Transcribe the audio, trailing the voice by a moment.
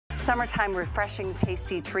summertime refreshing,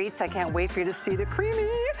 tasty treats. I can't wait for you to see the creamy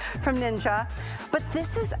from Ninja. But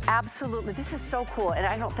this is absolutely, this is so cool. And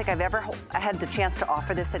I don't think I've ever had the chance to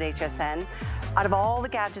offer this at HSN. Out of all the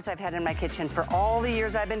gadgets I've had in my kitchen for all the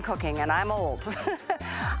years I've been cooking, and I'm old,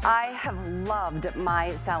 I have loved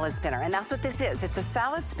my salad spinner. And that's what this is. It's a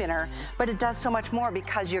salad spinner, but it does so much more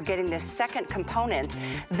because you're getting this second component.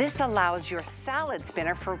 This allows your salad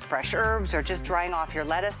spinner for fresh herbs or just drying off your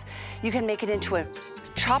lettuce. You can make it into a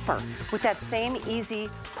chopper with that same easy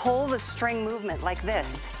pull the string movement like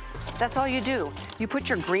this. That's all you do. You put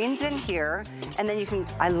your greens in here, and then you can,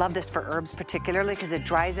 I love this for herbs particularly because it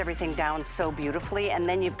dries everything down so beautifully, and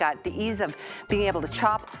then you've got the ease of being able to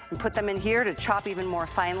chop and put them in here to chop even more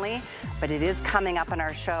finely. But it is coming up in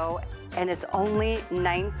our show, and it's only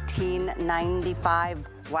 $19.95.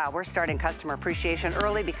 Wow, we're starting customer appreciation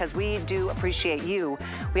early because we do appreciate you.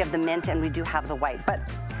 We have the mint and we do have the white, but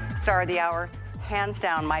star of the hour, hands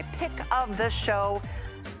down, my pick of the show.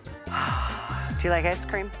 Do you like ice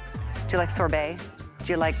cream? Do you like sorbet?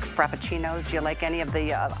 Do you like frappuccinos? Do you like any of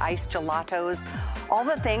the iced gelatos? All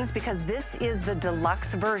the things, because this is the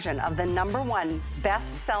deluxe version of the #1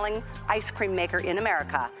 best-selling ice cream maker in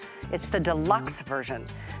America. It's the deluxe version.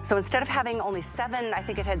 So instead of having only 7, I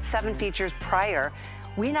think it had 7 features prior,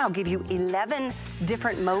 we now give you 11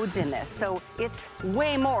 different modes in this. So it's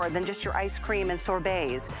way more than just your ice cream and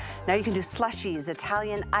sorbets. Now you can do slushies,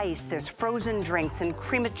 Italian ice, there's frozen drinks and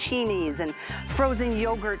cremacinis and frozen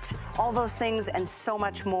yogurt, all those things and so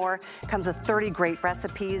much more. Comes with 30 great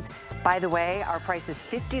recipes. By the way, our price is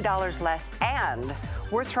 $50 less, and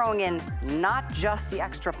we're throwing in not just the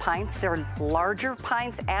extra pints, they're larger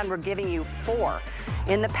pints, and we're giving you 4.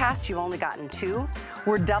 In the past, you've only gotten 2.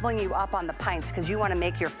 We're doubling you up on the pints because you want to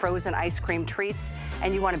make your frozen ice cream treats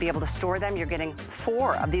and you want to be able to store them. You're getting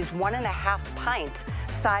 4 of these 1.5 pint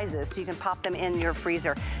sizes, so you can pop them in your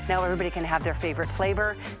freezer. Now everybody can have their favorite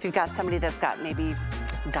flavor. If you've got somebody that's got maybe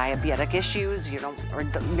diabetic issues, or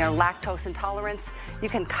lactose intolerance, you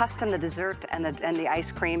can custom the dessert and the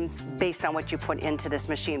ice creams based on what you put into this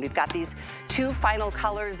machine. We've got these 2 final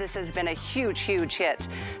colors. This has been a huge, huge hit.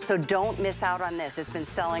 So don't miss out on this. It's been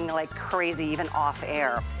selling like crazy, even off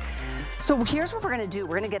air. So here's what we're gonna do.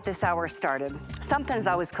 We're gonna get this hour started. Something's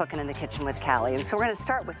always cooking in the kitchen with Callie, and so we're gonna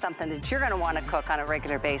start with something that you're gonna wanna cook on a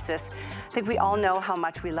regular basis. I think we all know how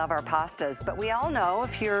much we love our pastas, but we all know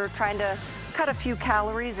if you're trying to cut a few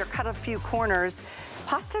calories or cut a few corners,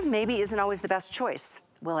 pasta maybe isn't always the best choice.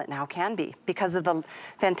 Well, it now can be because of the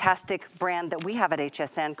fantastic brand that we have at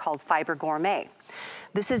HSN called Fiber Gourmet.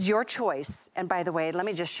 This is your choice, and by the way, let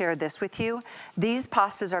me just share this with you. These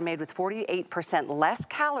pastas are made with 48% less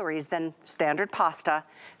calories than standard pasta,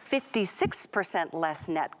 56% less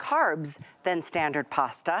net carbs than standard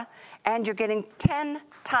pasta, and you're getting 10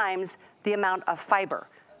 times the amount of fiber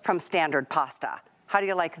from standard pasta. How do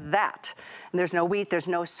you like that? And there's no wheat, there's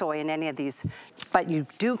no soy in any of these, but you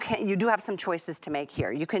do have some choices to make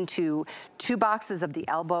here. You can do 2 boxes of the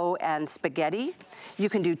elbow and spaghetti. You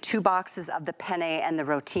can do 2 boxes of the penne and the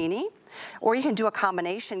rotini. Or you can do a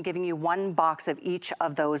combination giving you 1 box of each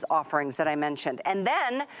of those offerings that I mentioned. And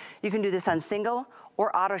then you can do this on single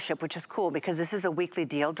or auto ship, which is cool because this is a weekly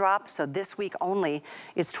deal drop. So this week only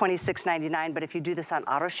is $26.99, but if you do this on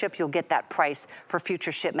auto ship, you'll get that price for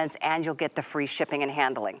future shipments and you'll get the free shipping and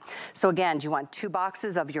handling. So again, do you want 2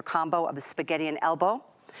 boxes of your combo of the spaghetti and elbow?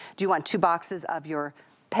 Do you want 2 boxes of your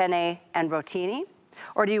penne and rotini?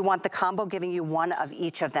 Or do you want the combo giving you 1 of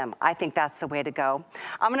each of them? I think that's the way to go.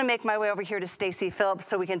 I'm gonna make my way over here to Stacey Phillips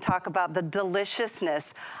so we can talk about the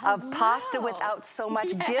deliciousness of pasta without so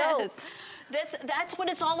much guilt. That's what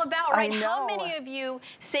it's all about, right? How many of you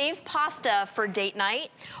save pasta for date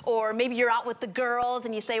night? Or maybe you're out with the girls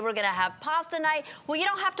and you say, we're gonna have pasta night. Well, you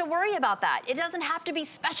don't have to worry about that. It doesn't have to be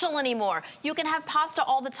special anymore. You can have pasta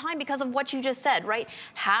all the time because of what you just said, right?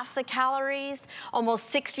 Half the calories,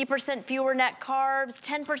 almost 60% fewer net carbs,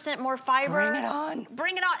 10% more fiber. Bring it on.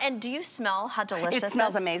 Bring it on. And do you smell how delicious it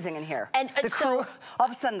smells amazing in here. And the crew, all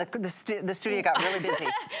of a sudden the studio got really busy.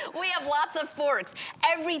 We have lots of forks.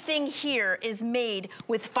 Everything here is made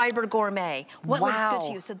with Fiber Gourmet. What looks good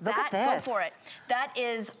to you? So Look at this. Go for it. That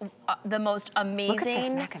is the most amazing Look at this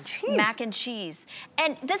mac and cheese. Mac and cheese.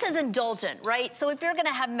 And this is indulgent, right? So if you're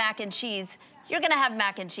gonna have mac and cheese, you're gonna have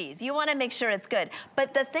mac and cheese. You wanna make sure it's good.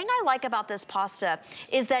 But the thing I like about this pasta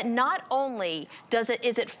is that not only is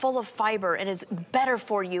it full of fiber and is better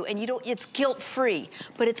for you and it's guilt-free,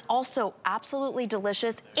 but it's also absolutely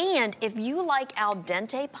delicious. And if you like al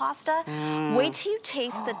dente pasta, wait till you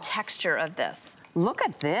taste the texture of this. Look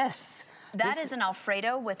at this. That is an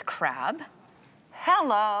Alfredo with crab.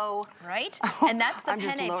 Hello. Right? And that's the I'm penne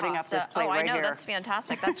just loading pasta. up this plate I know, here. that's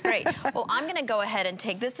fantastic. That's great. Well, I'm gonna go ahead and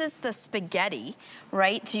take, this is the spaghetti,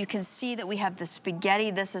 right? So you can see that we have the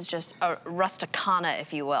spaghetti. This is just a rusticana,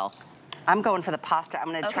 if you will. I'm going for the pasta.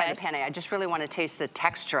 I'm gonna try the penne. I just really want to taste the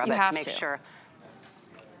texture of it to make sure.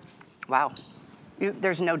 Wow.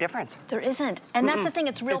 There's no difference. There isn't. And that's the thing,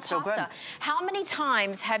 it's real pasta. So good. How many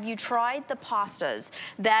times have you tried the pastas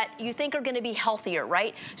that you think are gonna be healthier,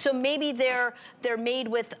 right? So maybe they're made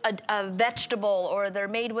with a vegetable, or they're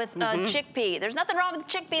made with a chickpea. There's nothing wrong with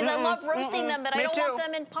chickpeas. I love roasting them, but I don't want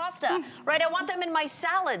them in pasta, right? I want them in my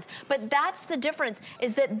salads. But that's the difference,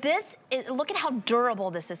 is that this, look at how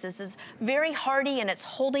durable this is. This is very hardy and it's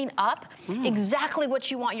holding up exactly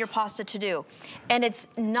what you want your pasta to do. And it's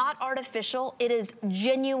not artificial, it is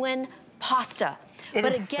genuine pasta. But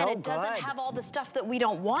again, it doesn't have all the stuff that we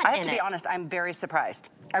don't want in it. I have to be honest, I'm very surprised.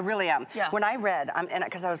 I really am. Yeah. When I read,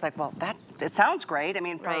 because I was like, well, it sounds great. I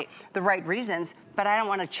mean, for the right reasons, but I don't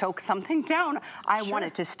want to choke something down. I want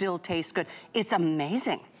it to still taste good. It's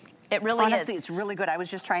amazing. It really is. Honestly, it's really good. I was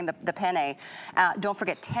just trying the penne. Don't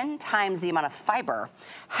forget, 10 times the amount of fiber,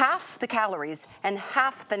 half the calories, and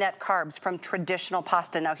half the net carbs from traditional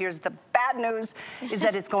pasta. Now, here's the bad news, is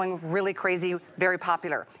that it's going really crazy, very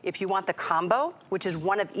popular. If you want the combo, which is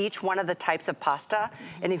one of each one of the types of pasta,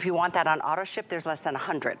 and if you want that on auto ship, there's less than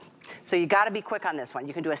 100. So you gotta be quick on this one.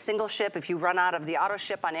 You can do a single ship. If you run out of the auto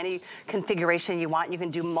ship on any configuration you want, you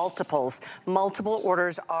can do multiples. Multiple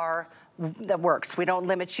orders that works. We don't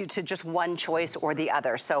limit you to just one choice or the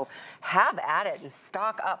other. So have at it and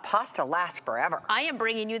stock up. Pasta lasts forever. I am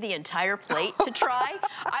bringing you the entire plate to try.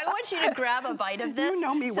 I want you to grab a bite of this, you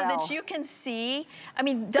know me so well, that you can see. I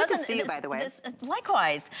mean, good to see you, by the way.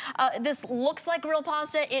 Likewise. This looks like real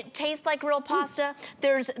pasta. It tastes like real pasta.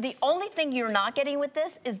 There's the only thing you're not getting with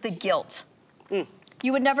this is the guilt.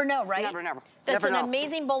 You would never know, right? Never. That's an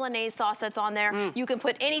amazing bolognese sauce that's on there. You can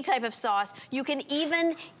put any type of sauce. You can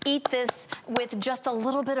even eat this with just a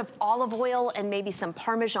little bit of olive oil and maybe some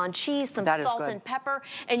Parmesan cheese, some salt and pepper,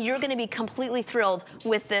 and you're gonna be completely thrilled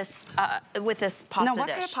with this pasta dish. Now, what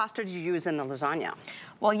kind of pasta do you use in the lasagna?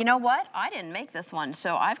 Well, you know what? I didn't make this one,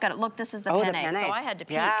 so I've got it. Look, this is the penne, so I had to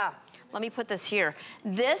peek. Yeah. Let me put this here.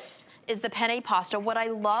 This is the penne pasta. What I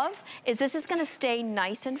love is this is gonna stay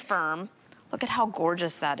nice and firm. Look at how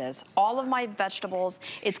gorgeous that is. All of my vegetables,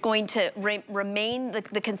 it's going to remain,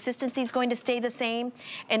 the consistency is going to stay the same,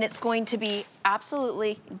 and it's going to be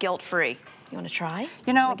absolutely guilt-free. You wanna try?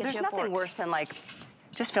 You know, there's nothing worse than like,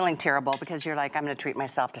 just feeling terrible because you're like, I'm gonna treat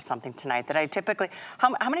myself to something tonight that I typically,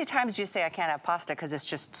 how many times do you say I can't have pasta because it's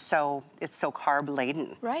just so, it's so carb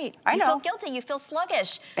laden? Right. I know. You feel guilty, you feel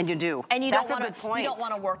sluggish. And you do. And you That's don't a good point. You don't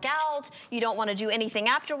wanna work out, you don't wanna do anything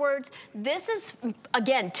afterwards. This is,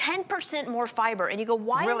 again, 10% more fiber. And you go,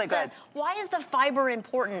 why is the fiber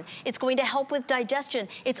important? It's going to help with digestion.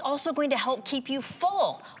 It's also going to help keep you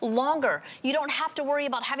full longer. You don't have to worry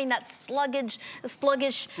about having that sluggish,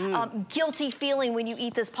 guilty feeling when you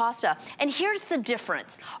eat this pasta. And here's the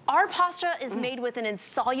difference. Our pasta is made with an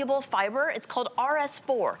insoluble fiber. It's called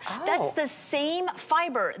RS4. That's the same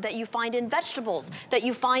fiber that you find in vegetables, that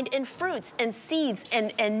you find in fruits and seeds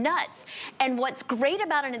and nuts. And what's great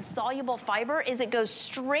about an insoluble fiber is it goes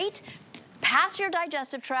straight past your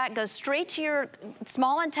digestive tract, goes straight to your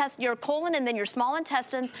small intestine, your colon, and then your small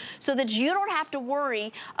intestines, so that you don't have to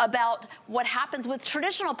worry about what happens with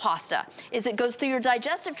traditional pasta. Is it goes through your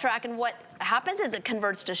digestive tract, and what happens is it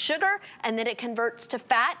converts to sugar, and then it converts to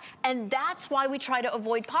fat, and that's why we try to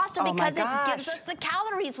avoid pasta, because it gives us the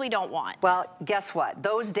calories we don't want. Well, guess what?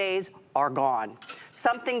 Those days are gone.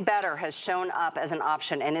 Something better has shown up as an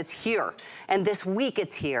option, and it's here. And this week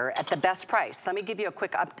it's here at the best price. Let me give you a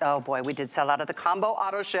quick oh boy, we did sell out of the combo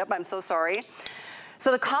auto ship, I'm so sorry.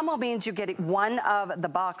 So the combo means you're getting one of the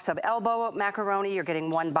box of elbow macaroni, you're getting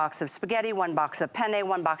one box of spaghetti, one box of penne,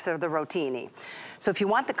 one box of the rotini. So if you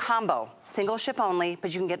want the combo, single ship only,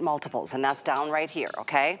 but you can get multiples, and that's down right here,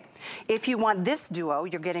 okay? If you want this duo,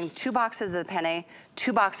 you're getting 2 boxes of the penne,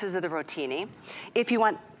 2 boxes of the rotini. If you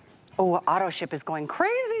want auto ship is going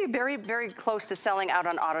crazy. Very, very close to selling out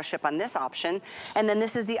on auto ship on this option. And then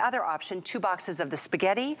this is the other option, 2 boxes of the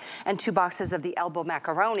spaghetti and 2 boxes of the elbow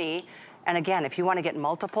macaroni. And again, if you want to get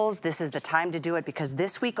multiples, this is the time to do it, because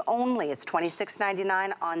this week only, it's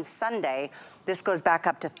 $26.99 on Sunday. This goes back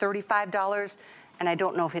up to $35. And I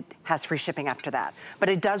don't know if it has free shipping after that, but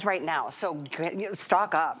it does right now. So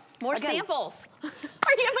stock up. More samples.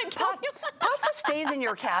 Sorry, I'm gonna kill you. Pasta stays in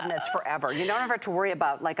your cabinets forever. You don't have to worry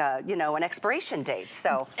about like a, you know, an expiration date,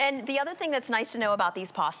 so. And the other thing that's nice to know about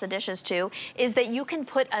these pasta dishes too, is that you can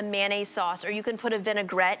put a mayonnaise sauce or you can put a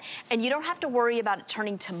vinaigrette and you don't have to worry about it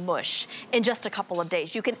turning to mush in just a couple of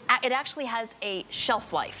days. You can, it actually has a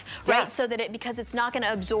shelf life, right? Yeah. So that because it's not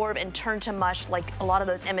gonna absorb and turn to mush like a lot of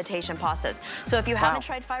those imitation pastas. So if you haven't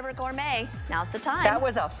tried Fiber Gourmet, now's the time. That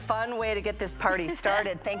was a fun way to get this party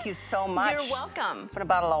started. Thank you so much. You're welcome. Put a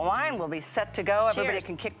bottle of wine, we'll be set to go. Cheers. Everybody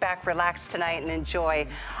can kick back, relax tonight, and enjoy.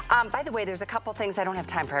 By the way, there's a couple things. I don't have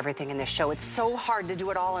time for everything in this show. It's so hard to do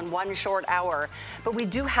it all in one short hour. But we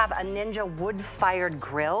do have a Ninja wood-fired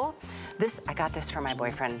grill. I got this for my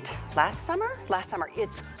boyfriend last summer.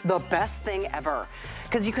 It's the best thing ever.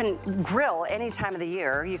 Because you can grill any time of the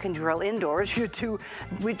year. You can grill indoors.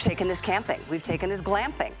 We've taken this camping. We've taken this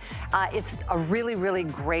glamping. It's a really, really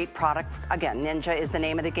great product. Again, Ninja is the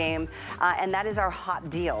name of the game. And that is our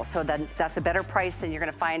hot deal. So that's a better price than you're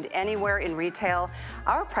gonna find anywhere in retail.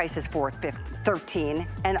 Our price is $413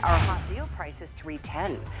 and our hot deal price is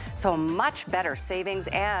 $310. So much better savings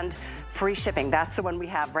and free shipping. That's the one we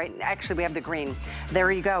have, right? Actually, we have the green.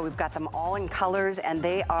 There you go. We've got them all in colors and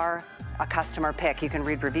they are a customer pick. You can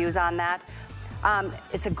read reviews on that.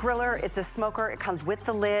 It's a griller, it's a smoker, it comes with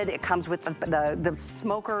the lid, it comes with the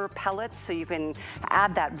smoker pellets, so you can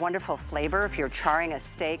add that wonderful flavor if you're charring a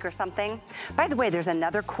steak or something. By the way, there's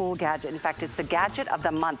another cool gadget. In fact, it's the gadget of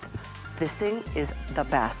the month. This thing is the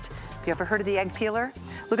best. Have you ever heard of the egg peeler?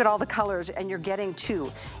 Look at all the colors, and you're getting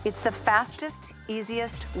two. It's the fastest,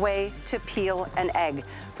 easiest way to peel an egg.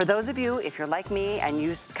 For those of you, if you're like me and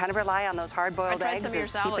you kind of rely on those hard-boiled eggs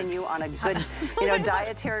as keeping you on a good,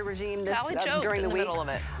 dietary regime during the week,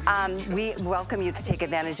 we welcome you to take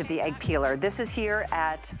advantage of the egg peeler. This is here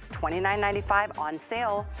at $29.95 on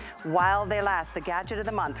sale while they last. The gadget of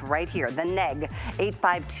the month right here, the NEG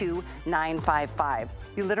 852955.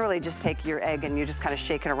 You literally just take your egg and you just kind of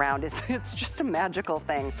shake it around. It's just a magical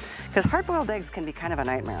thing because hard-boiled eggs can be kind of a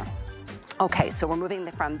nightmare. Okay, so we're moving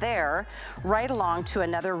from there right along to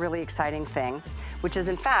another really exciting thing, which is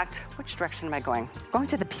in fact, which direction am I going?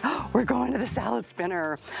 We're going to the salad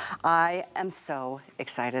spinner. I am so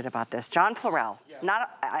excited about this. John Florell. Yes.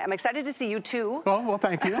 I'm excited to see you too. Oh, well,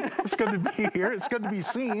 thank you. It's good to be here. It's good to be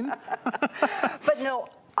seen. But no,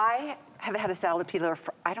 I have had a salad peeler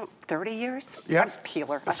for, 30 years? Yep.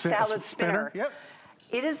 A salad spinner. Yep.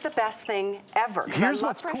 It is the best thing ever. Here's I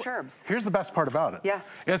love fresh herbs. Here's the best part about it. Yeah.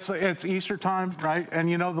 It's Easter time, right? And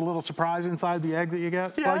you know the little surprise inside the egg that you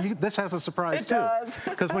get? Yeah. Well, this has a surprise too. It does.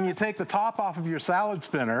 Because when you take the top off of your salad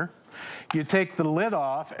spinner, you take the lid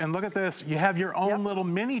off, and look at this. You have your own little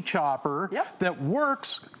mini chopper that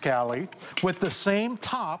works, Callie, with the same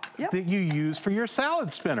top that you use for your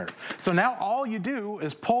salad spinner. So now all you do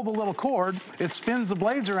is pull the little cord. It spins the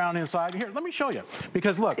blades around inside. Here, let me show you.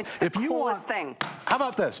 Because look, it's the coolest thing. How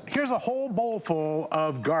about this? Here's a whole bowl full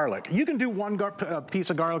of garlic. You can do one piece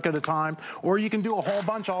of garlic at a time, or you can do a whole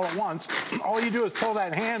bunch all at once. All you do is pull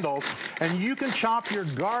that handle, and you can chop your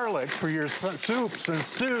garlic for your soups and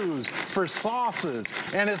stews, for sauces,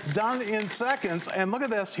 and it's done in seconds. And look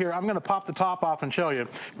at this here. I'm going to pop the top off and show you.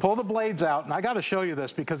 Pull the blades out, and I got to show you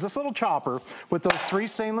this because this little chopper with those 3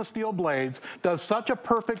 stainless steel blades does such a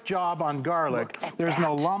perfect job on garlic. There's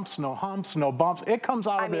no lumps, no humps, no bumps. It comes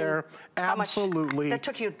out of there absolutely. That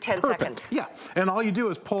took you 10 perfect. seconds. Yeah, and all you do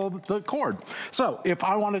is pull the cord. So if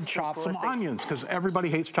I wanted to chop some onions, because everybody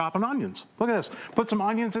hates chopping onions. Look at this. Put some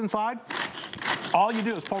onions inside. All you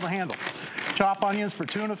do is pull the handle. Chop onions for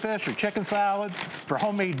tuna fish or chicken salad, for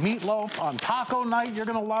homemade meatloaf on taco night, you're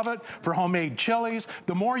gonna love it, for homemade chilies.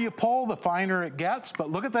 The more you pull, the finer it gets,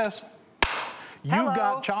 but look at this. You've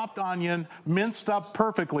got chopped onion minced up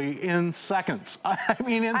perfectly in seconds. I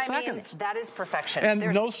mean, in seconds. That is perfection. And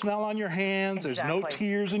there's no smell on your hands. There's no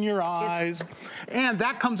tears in your eyes. And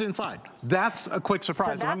that comes inside. That's a quick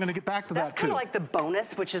surprise. So and I'm going to get back to that too. That's kind of like the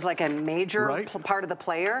bonus, which is like a major part of the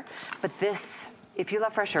player. But this, if you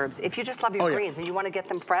love fresh herbs, if you just love your greens and you want to get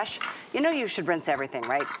them fresh, you know you should rinse everything,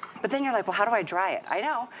 right? But then you're like, well, how do I dry it? I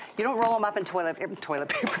know. You don't roll them up in toilet paper,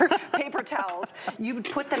 paper towels. You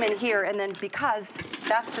put them in here, and then because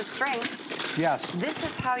that's the string, this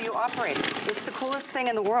is how you operate it. It's the coolest thing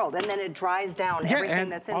in the world, and then it dries down everything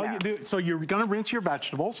that's in there. So you're going to rinse your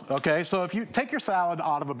vegetables, okay? So if you take your salad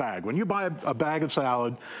out of a bag, when you buy a bag of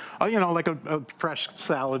salad, you know, like a fresh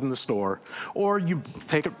salad in the store, or you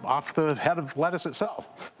take it off the head of lettuce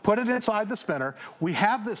itself, put it inside the spinner. We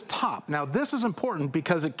have this top. Now, this is important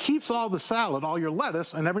because it keeps all the salad, all your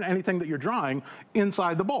lettuce, and anything that you're drying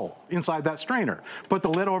inside the bowl, inside that strainer. Put the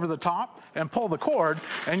lid over the top and pull the cord,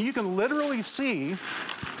 and you can literally see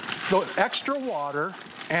the extra water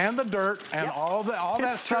and the dirt and all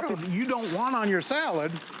that stuff that you don't want on your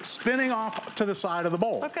salad spinning off to the side of the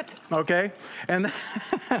bowl. Look at. Okay? And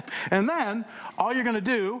and then all you're gonna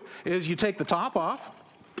do is you take the top off.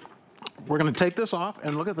 We're gonna take this off,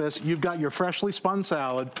 and look at this. You've got your freshly spun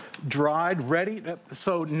salad, dried, ready.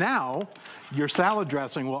 So now your salad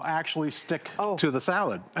dressing will actually stick to the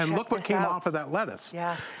salad. And look what came off of that lettuce.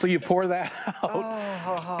 Yeah. So you pour that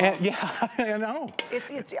out. And yeah, I know.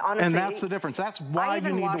 It's honestly. And that's the difference. That's why you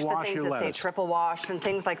need to wash your lettuce. I even wash the things that say triple washed and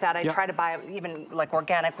things like that. I try to buy even like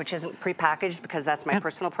organic, which isn't prepackaged because that's my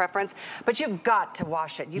personal preference. But you've got to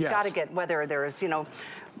wash it. You've got to get, whether there's, you know,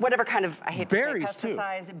 whatever kind of, I hate to say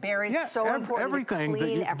pesticides, berries, so important to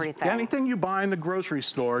clean everything. Anything you buy in the grocery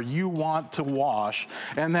store, you want to wash.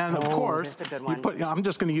 And then, of course, this is a good one. you put, I'm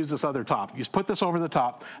just going to use this other top. You just put this over the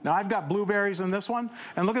top. Now, I've got blueberries in this one,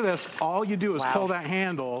 and look at this. All you do is pull that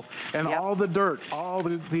handle, and all the dirt, all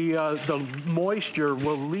the moisture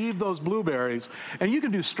will leave those blueberries. And you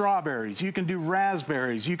can do strawberries, you can do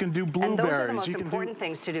raspberries, you can do blueberries. And those are the most important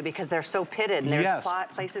things to do because they're so pitted, and there's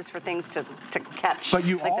places for things to catch. But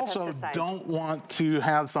you also don't want to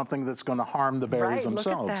have something that's going to harm the berries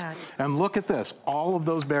themselves. Look at that. And look at this. All of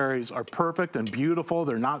those berries are perfect and beautiful.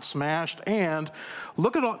 They're not smashed. And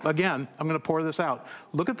look at all, again, I'm going to pour this out.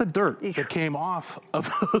 Look at the dirt that came off of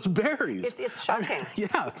those berries. It's shocking.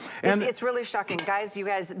 And it's really shocking. Guys, you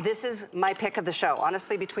guys, this is my pick of the show.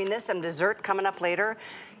 Honestly, between this and dessert coming up later,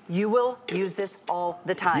 you will use this all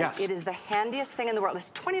the time. It is the handiest thing in the world. It's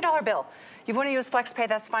a $20 bill. You want to use FlexPay,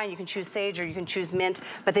 that's fine. You can choose Sage or you can choose Mint,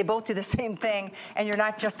 but they both do the same thing. And you're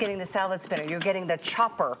not just getting the salad spinner, you're getting the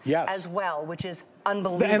chopper as well, which is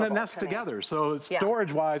unbelievable. And it nests together, so it's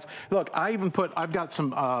storage-wise. Look, I've got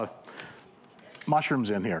some mushrooms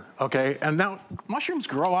in here, okay? And now, mushrooms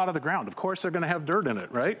grow out of the ground. Of course, they're gonna have dirt in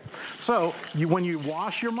it, right? So, when you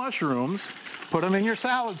wash your mushrooms, put them in your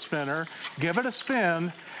salad spinner, give it a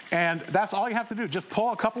spin, and that's all you have to do. Just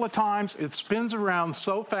pull a couple of times. It spins around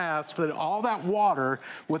so fast that all that water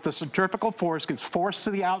with the centrifugal force gets forced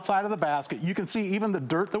to the outside of the basket. You can see even the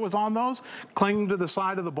dirt that was on those clinging to the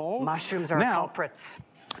side of the bowl. Mushrooms are culprits.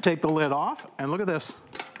 Take the lid off, and look at this.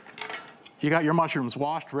 You got your mushrooms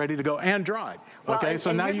washed, ready to go, and dried. Okay,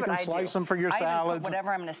 so now you can slice them for your salads.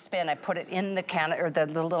 Whatever I'm going to spin, I put it in the can or the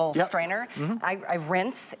little strainer. I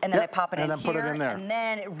rinse and then I pop it in here, put it in there. And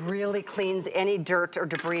then it really cleans any dirt or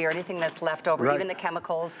debris or anything that's left over, even the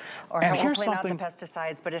chemicals, or hopefully not the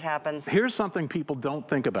pesticides, but it happens. Here's something people don't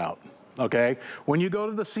think about. Okay, when you go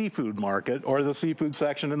to the seafood market or the seafood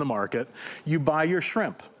section in the market, you buy your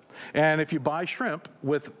shrimp. And if you buy shrimp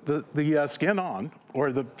with the skin on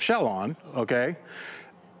or the shell on, okay,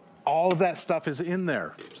 all of that stuff is in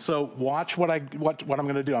there. So watch what I'm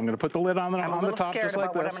going to do. I'm going to put the lid on the top just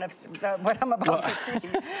like this. What I'm about to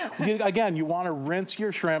see. Again, you want to rinse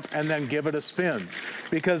your shrimp and then give it a spin.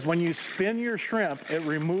 Because when you spin your shrimp, it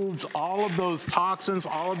removes all of those toxins,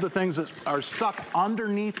 all of the things that are stuck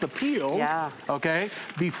underneath the peel, okay,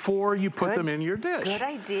 before you put them in your dish. Good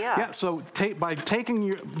idea. Yeah, so by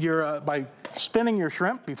taking by spinning your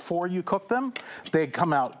shrimp before you cook them, they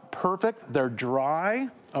come out perfect. They're dry.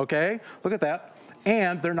 Okay, look at that.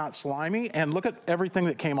 And they're not slimy. And look at everything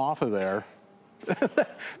that came off of there.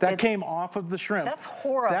 That came off of the shrimp. That's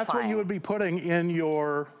horrifying. That's what you would be putting in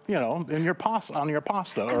your, in your pasta, on your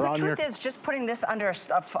pasta. Because the truth is, just putting this under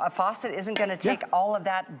a faucet isn't going to take all of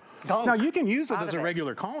that gunk. Now, you can use it as a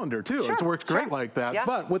regular colander, too. It's worked great like that.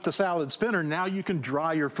 But with the salad spinner, now you can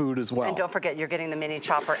dry your food as well. And don't forget, you're getting the mini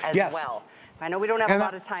chopper as well. I know we don't have a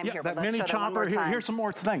lot of time here, but let's show them one more time. Here's some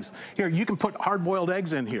more things. Here, you can put hard-boiled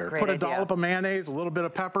eggs in here. Put a dollop of mayonnaise, a little bit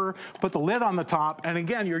of pepper, put the lid on the top, and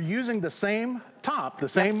again, you're using the same top, the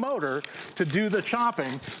same motor, to do the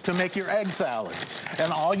chopping to make your egg salad.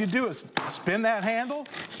 And all you do is spin that handle,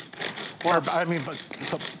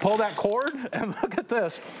 pull that cord, and look at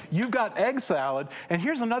this. You've got egg salad. And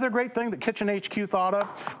here's another great thing that Kitchen HQ thought of.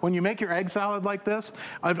 When you make your egg salad like this,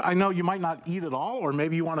 I know you might not eat it all, or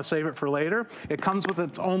maybe you want to save it for later. It comes with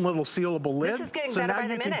its own little sealable lid. This is getting better by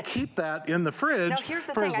the minute. So now you can keep that in the fridge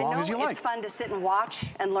for as long as you like. It's fun to sit and watch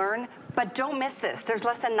and learn, but don't miss this. There's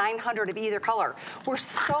less than 900 of either color. We're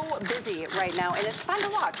so busy right now, and it's fun to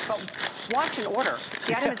watch, but watch and order.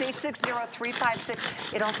 The item is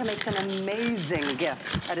 860356. It also makes an amazing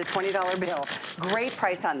gift at a $20 bill. Great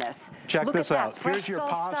price on this. Check Look this at out. that, fresh Here's your salsa.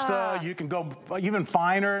 pasta. You can go even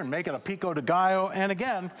finer and make it a pico de gallo. And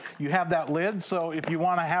again, you have that lid, so if you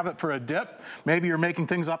want to have it for a dip, maybe you're making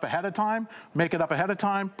things up ahead of time, make it up ahead of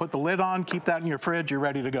time, put the lid on, keep that in your fridge, you're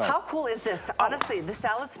ready to go. How cool is this? Honestly, the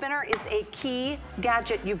salad spinner is a key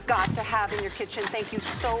gadget you've got to have in your kitchen. Thank you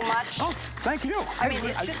so much. Oh, thank you. I mean,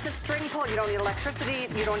 it's just the string pull. You don't need electricity.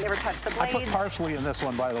 You don't ever touch the blades. I put parsley in this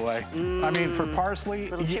one, by the way. I mean, for parsley,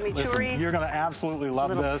 little chimichurri. you're going to absolutely love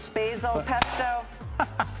little this. Basil, pesto.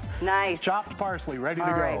 Nice. Chopped parsley, ready to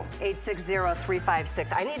All right, go.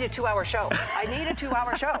 860-356. I need a 2-hour show. I need a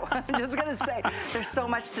 2-hour show. I'm just gonna say, there's so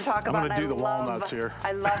much to talk about. I'm gonna do the walnuts here.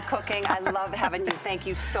 I love cooking. I love having you. Thank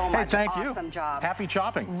you so much. Hey, thank you. Awesome job. Happy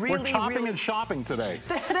chopping. Really, We're chopping really... and shopping today.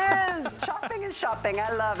 It is. Chopping and shopping.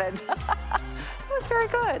 I love it. That was very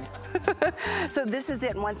good. So this is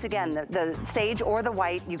it. And once again, the sage or the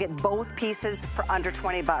white, you get both pieces for under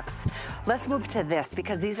 20 bucks. Let's move to this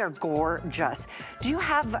because these are gorgeous. Do you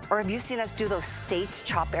have, or have you seen us do those state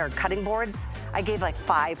cutting boards? I gave like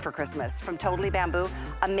 5 for Christmas from Totally Bamboo.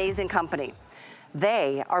 Amazing company.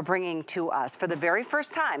 They are bringing to us for the very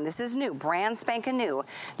first time, this is new, brand spanking new,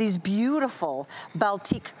 these beautiful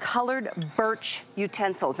Baltic colored birch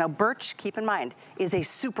utensils. Now birch, keep in mind, is a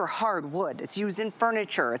super hard wood. It's used in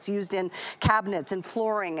furniture, it's used in cabinets and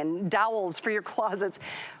flooring and dowels for your closets.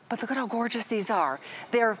 But look at how gorgeous these are.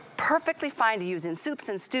 They're perfectly fine to use in soups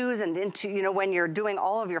and stews and into, you know, when you're doing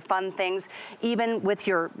all of your fun things, even with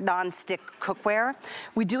your non-stick cookware.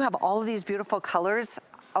 We do have all of these beautiful colors.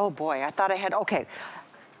 Oh boy, I thought I had, okay.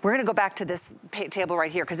 We're gonna go back to this table right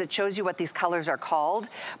here because it shows you what these colors are called.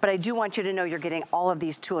 But I do want you to know you're getting all of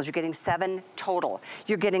these tools. You're getting 7 total.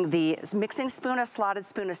 You're getting the mixing spoon, a slotted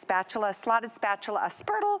spoon, a spatula, a slotted spatula, a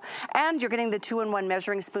spurtle, and you're getting the 2-in-1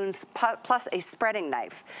 measuring spoons plus a spreading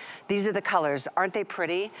knife. These are the colors. Aren't they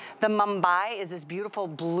pretty? The Mumbai is this beautiful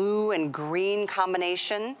blue and green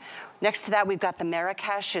combination. Next to that, we've got the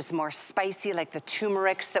Marrakesh, is more spicy, like the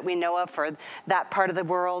turmerics that we know of for that part of the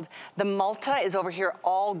world. The Malta is over here,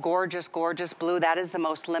 all gorgeous, gorgeous blue. That is the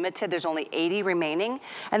most limited. There's only 80 remaining.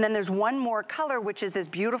 And then there's one more color, which is this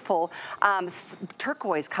beautiful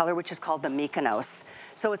turquoise color, which is called the Mykonos.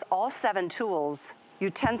 So it's all 7 tools,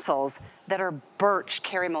 utensils that are birch.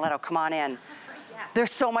 Carrie Miletto, come on in.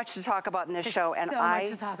 There's so much to talk about in this show, and much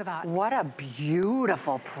to talk about. What a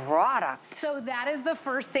beautiful product. So that is the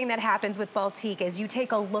first thing that happens with Baltic is you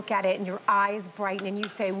take a look at it and your eyes brighten and you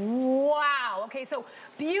say, wow. Okay, so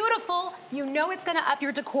beautiful. You know it's gonna up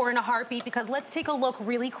your decor in a heartbeat because let's take a look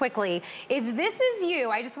really quickly. If this is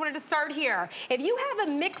you, I just wanted to start here. If you have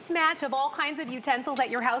a mix match of all kinds of utensils at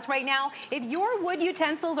your house right now, if your wood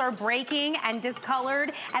utensils are breaking and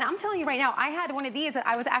discolored, and I'm telling you right now, I had one of these that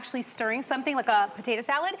I was actually stirring something like a potato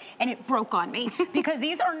salad and it broke on me because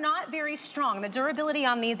these are not very strong. The durability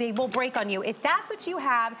on these, they will break on you. If that's what you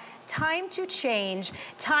have, time to change,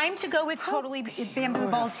 time to go with Totally Bamboo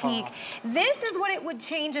Baltic. This is what it would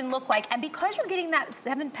change and look like. And because you're getting that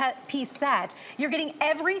 7-piece set, you're getting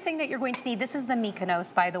everything that you're going to need. This is the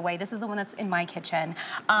Mykonos, by the way. This is the one that's in my kitchen.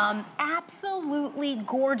 Absolutely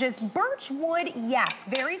gorgeous. Birch wood, yes,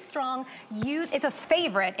 very strong. It's a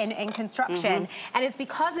favorite in construction. And it's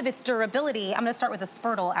because of its durability. I'm gonna start with a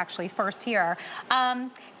spurtle actually first here.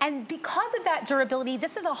 And because of that durability,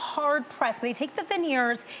 this is a hard press. So they take the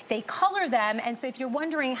veneers, they color them, and so if you're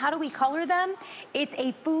wondering, how do we color them? It's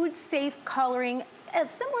a food-safe coloring,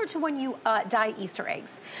 similar to when you dye Easter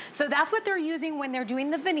eggs. So that's what they're using when they're doing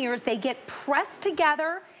the veneers. They get pressed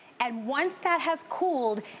together, and once that has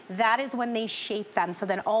cooled, that is when they shape them. So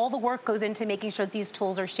then all the work goes into making sure that these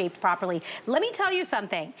tools are shaped properly. Let me tell you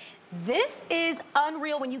something. This is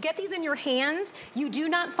unreal. When you get these in your hands, you do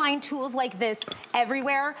not find tools like this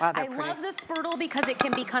everywhere. Wow, I love the spurtle because it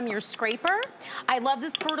can become your scraper. I love the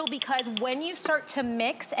spurtle because when you start to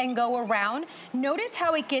mix and go around, notice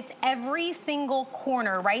how it gets every single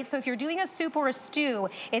corner, right? So if you're doing a soup or a stew,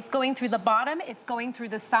 it's going through the bottom, it's going through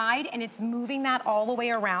the side, and it's moving that all the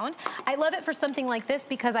way around. I love it for something like this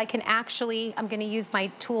because I can actually, I'm gonna use my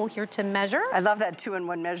tool here to measure. I love that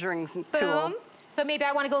 2-in-1 measuring tool. Boom. So maybe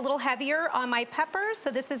I want to go a little heavier on my peppers.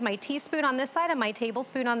 So this is my teaspoon on this side and my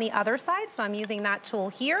tablespoon on the other side. So I'm using that tool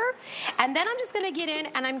here. And then I'm just going to get in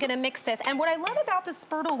and I'm going to mix this. And what I love about the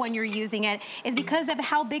spurtle when you're using it is because of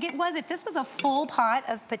how big it was. If this was a full pot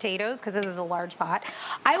of potatoes, because this is a large pot,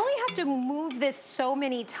 I only have to move this so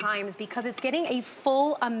many times because it's getting a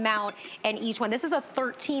full amount in each one. This is a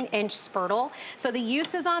 13-inch spurtle. So the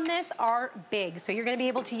uses on this are big. So you're going to be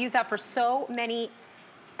able to use that for so many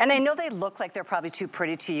And I know they look like they're probably too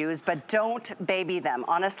pretty to use, but don't baby them.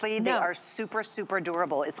 Honestly, they are super, super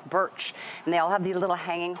durable. It's birch, and they all have these little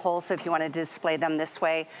hanging holes, so if you want to display them this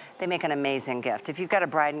way, they make an amazing gift. If you've got a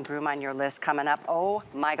bride and groom on your list coming up, oh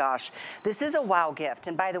my gosh, this is a wow gift.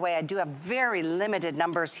 And by the way, I do have very limited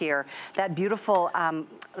numbers here. That beautiful,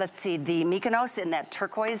 let's see, the Mykonos in that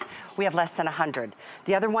turquoise, we have less than 100.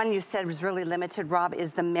 The other one you said was really limited, Rob,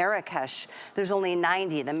 is the Marrakesh. There's only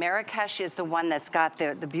 90. The Marrakesh is the one that's got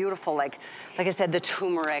the beautiful, like I said, the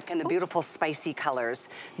turmeric and the beautiful spicy colors.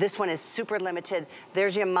 This one is super limited.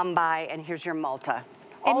 There's your Mumbai, and here's your Malta.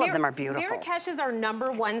 All of them are beautiful. Marrakesh is our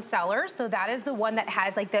 #1 seller, so that is the one that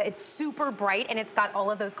has like it's super bright and it's got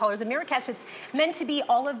all of those colors. And Marrakesh, it's meant to be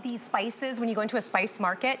all of these spices when you go into a spice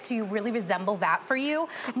market, so you really resemble that for you.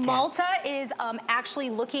 Yes. Malta is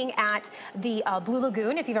actually looking at the Blue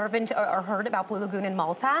Lagoon. If you've ever been to or heard about Blue Lagoon in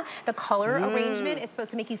Malta, the color arrangement is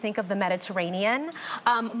supposed to make you think of the Mediterranean.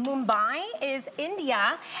 Mumbai is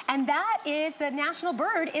India, and that is the national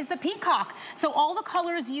bird is the peacock. So all the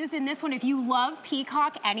colors used in this one, if you love peacock,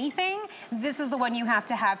 anything, this is the one you have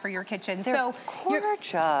to have for your kitchen. They're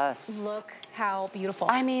gorgeous. Look how beautiful.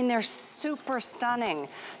 I mean, they're super stunning.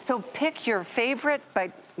 So pick your favorite,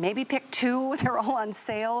 but maybe pick 2. They're all on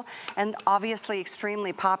sale and obviously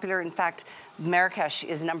extremely popular. In fact, Marrakesh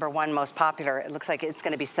is #1 most popular. It looks like it's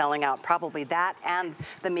going to be selling out. Probably that and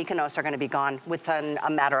the Mykonos are going to be gone within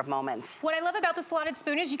a matter of moments. What I love about the slotted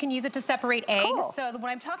spoon is you can use it to separate eggs. Cool. So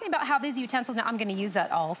when I'm talking about how these utensils, now I'm going to use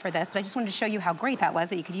that all for this, but I just wanted to show you how great that was,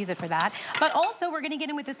 that you could use it for that. But also we're going to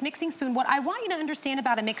get in with this mixing spoon. What I want you to understand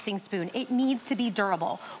about a mixing spoon, it needs to be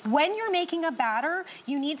durable. When you're making a batter,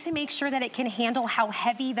 you need to make sure that it can handle how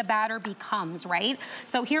heavy the batter becomes, right?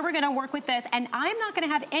 So here we're going to work with this, and I'm not going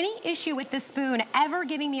to have any issue with this spoon ever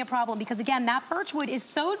giving me a problem, because again, that birch wood is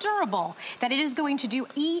so durable that it is going to do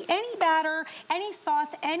any batter, any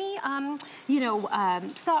sauce, any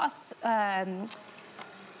sauce,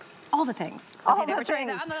 all the things. All the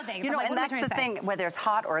things. You know, and that's the thing, whether it's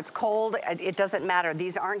hot or it's cold, it doesn't matter.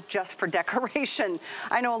 These aren't just for decoration.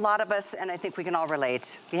 I know a lot of us, and I think we can all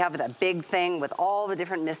relate. We have that big thing with all the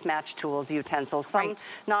different mismatched tools, utensils, some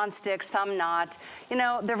non-stick, some not. You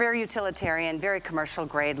know, they're very utilitarian, very commercial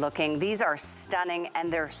grade looking. These are stunning, and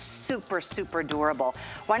they're super, super durable.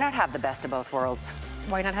 Why not have the best of both worlds?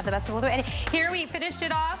 Why not have the best of both worlds? And here we finished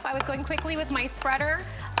it off. I was going quickly with my spreader.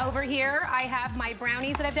 Over here, I have my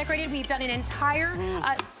brownies that I've decorated. We've done an entire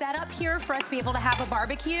setup here for us to be able to have a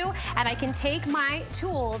barbecue, and I can take my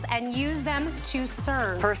tools and use them to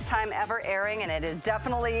serve. First time ever airing, and it is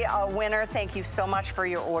definitely a winner. Thank you so much for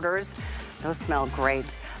your orders. Those smell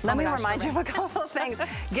great. Let me remind you of a couple of things.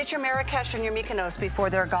 Get your Marrakesh and your Mykonos before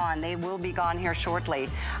they're gone. They will be gone here shortly.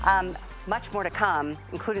 Much more to come,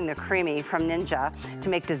 including the creamy from Ninja to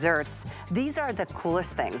make desserts. These are the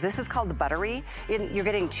coolest things. This is called the buttery. You're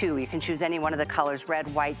getting 2. You can choose any one of the colors, red,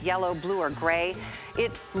 white, yellow, blue, or gray.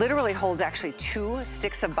 It literally holds actually 2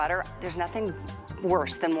 sticks of butter. There's nothing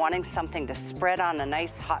worse than wanting something to spread on a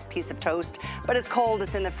nice hot piece of toast, but it's cold,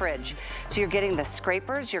 it's in the fridge. So you're getting the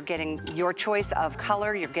scrapers, you're getting your choice of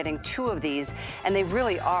color, you're getting 2 of these, and they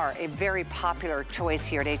really are a very popular choice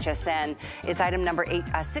here at HSN. It's item number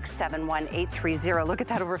 671830. Look at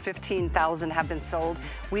that, over 15,000 have been sold.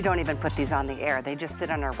 We don't even put these on the air. They just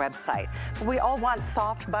sit on our website. But we all want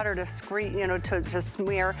soft butter to to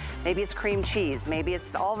smear. Maybe it's cream cheese, maybe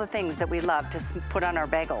it's all the things that we love to put on our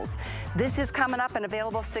bagels. This is coming up and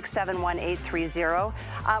available, 671830.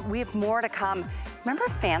 We have more to come. Remember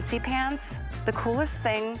fancy pans? The coolest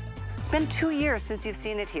thing. It's been 2 years since you've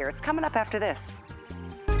seen it here. It's coming up after this.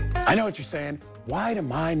 I know what you're saying. Why do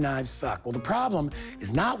my knives suck? Well, the problem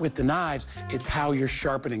is not with the knives, it's how you're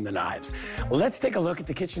sharpening the knives. Well, let's take a look at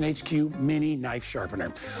the Kitchen HQ Mini Knife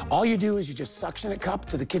Sharpener. All you do is you just suction a cup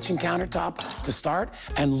to the kitchen countertop to start,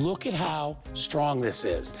 and look at how strong this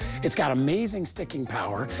is. It's got amazing sticking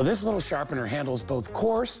power. Well, this little sharpener handles both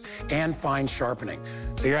coarse and fine sharpening.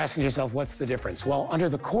 So you're asking yourself, what's the difference? Well, under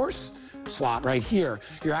the coarse slot right here,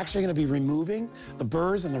 you're actually going to be removing the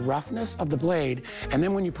burrs and the roughness of the blade, and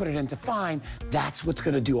then when you put it into fine, that's what's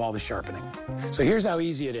going to do all the sharpening. So here's how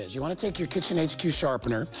easy it is. You want to take your Kitchen HQ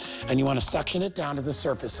sharpener and you want to suction it down to the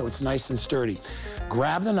surface so it's nice and sturdy.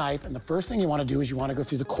 Grab the knife, and the first thing you want to do is you want to go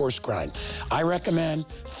through the coarse grind. I recommend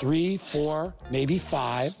 3, 4, maybe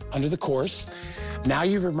 5 under the coarse. Now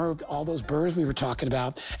you've removed all those burrs we were talking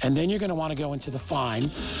about, and then you're going to want to go into the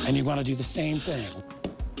fine, and you want to do the same thing.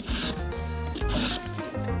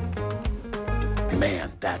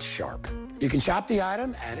 Man, that's sharp. You can shop the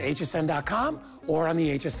item at hsn.com or on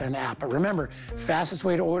the HSN app. But remember, fastest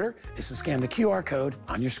way to order is to scan the QR code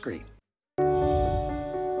on your screen.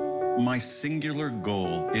 My singular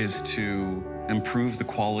goal is to improve the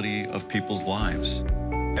quality of people's lives.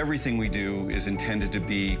 Everything we do is intended to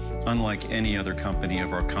be unlike any other company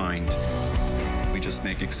of our kind. We just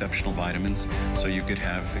make exceptional vitamins so you could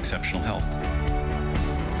have exceptional health.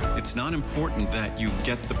 It's not important that you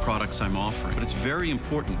get the products I'm offering, but it's very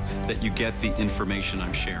important that you get the information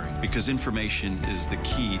I'm sharing, because information is the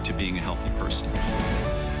key to being a healthy person.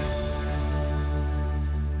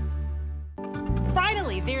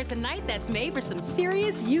 Finally, there's a night that's made for some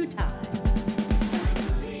serious you time.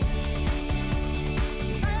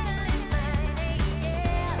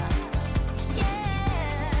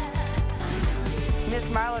 Miss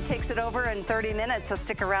Marlo takes it over in 30 minutes, so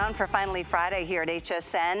stick around for Finally Friday here at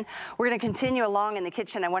HSN. We're going to continue along in the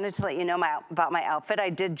kitchen. I wanted to let you know about my outfit. I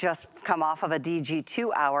did just come off of a DG2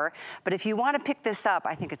 hour, but if you want to pick this up,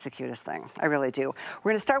 I think it's the cutest thing. I really do.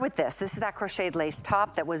 We're going to start with this. This is that crocheted lace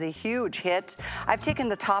top that was a huge hit. I've taken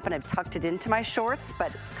the top and I've tucked it into my shorts,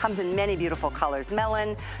 but comes in many beautiful colors.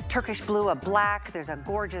 Melon, Turkish blue, a black. There's a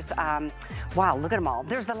gorgeous, wow, look at them all.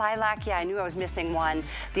 There's the lilac. Yeah, I knew I was missing one.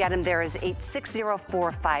 The item there is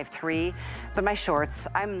 860453. But my shorts,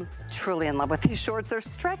 I'm truly in love with these shorts. They're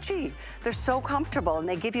stretchy. They're so comfortable, and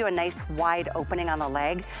they give you a nice wide opening on the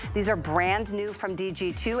leg. These are brand new from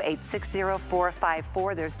DG2,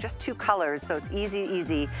 860454. There's just 2 colors, so it's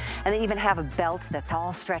easy. And they even have a belt that's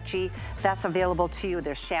all stretchy. That's available to you.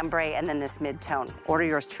 There's chambray and then this mid-tone. Order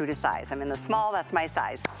yours true to size. I'm in the small, that's my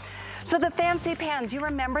size. So the fancy pans, you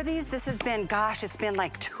remember these? This has been, gosh, it's been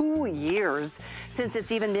like 2 years since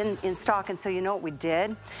it's even been in stock, and so you know what we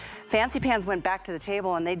did? Fancy Pans went back to the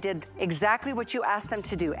table and they did exactly what you asked them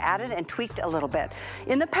to do, added and tweaked a little bit.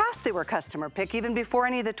 In the past, they were customer pick even before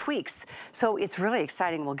any of the tweaks. So it's really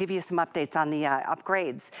exciting. We'll give you some updates on the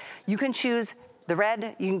upgrades. You can choose the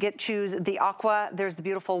red, you can choose the aqua, there's the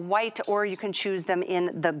beautiful white, or you can choose them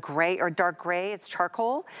in the gray or dark gray, it's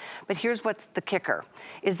charcoal. But here's what's the kicker,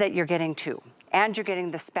 is that you're getting 2. And you're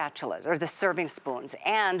getting the spatulas or the serving spoons.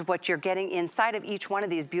 And what you're getting inside of each one of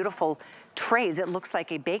these beautiful trays, it looks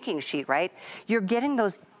like a baking sheet, right? You're getting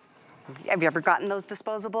those, have you ever gotten those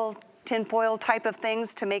disposable tinfoil type of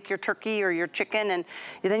things to make your turkey or your chicken, and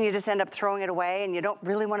then you just end up throwing it away and you don't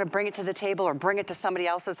really want to bring it to the table or bring it to somebody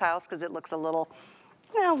else's house because it looks a little,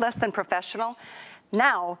 you know, less than professional.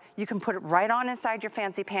 Now, you can put it right on inside your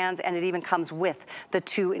fancy pans, and it even comes with the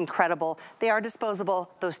 2 incredible, they are disposable,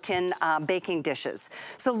 those tin baking dishes.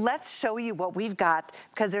 So let's show you what we've got,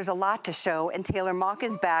 because there's a lot to show, and Taylor Mock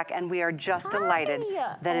is back, and we are just delighted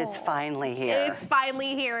that it's finally here. It's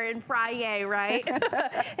finally here in Friday, right?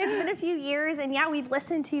 It's been a few years, and yeah, we've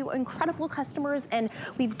listened to incredible customers, and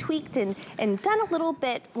we've tweaked and done a little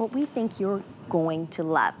bit what we think you're going to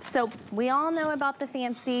love. So we all know about the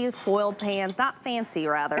fancy foil pans, not fancy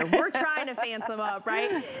rather. We're trying to fancy them up,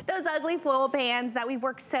 right? Those ugly foil pans that we've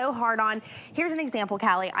worked so hard on. Here's an example,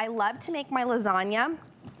 Callie. I love to make my lasagna,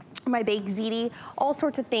 my baked ziti, all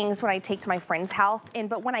sorts of things when I take to my friend's house.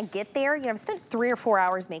 But when I get there, you know, I've spent 3 or 4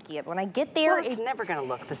 hours making it. When I get there, well, it's never gonna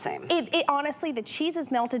look the same. It honestly, the cheese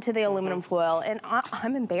is melted to the aluminum foil, and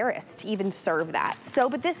I'm embarrassed to even serve that. So,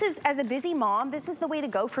 but this is, as a busy mom, this is the way to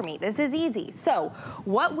go for me. This is easy. So,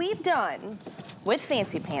 what we've done with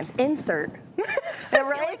fancy pans, insert.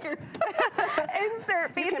 Right?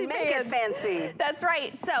 Insert fancy pans. You can make it fancy. That's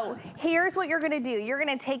right. So here's what you're gonna do. You're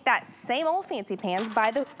gonna take that same old fancy pan.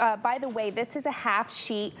 By the way, this is a half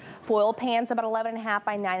sheet foil pan, so about 11.5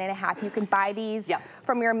 by 9.5. You can buy these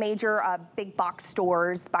from your major big box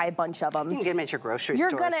stores. Buy a bunch of them. You can get them at your grocery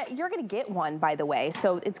stores. You're gonna get one, by the way.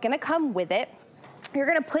 So it's gonna come with it. You're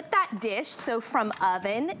gonna put that dish, so from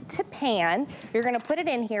oven to pan, you're gonna put it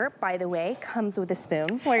in here. By the way, comes with a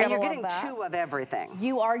spoon. And you're getting 2 of everything.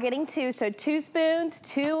 You are getting 2, so 2 spoons,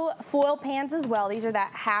 2 foil pans as well. These are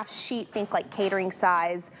that half sheet, think like catering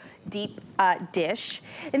size, deep dish.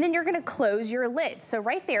 And then you're gonna close your lid. So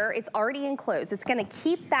right there, it's already enclosed. It's gonna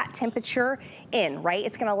keep that temperature in, right?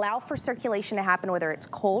 It's gonna allow for circulation to happen whether it's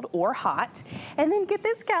cold or hot. And then get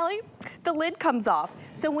this, Callie, the lid comes off.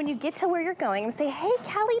 So when you get to where you're going and say, hey,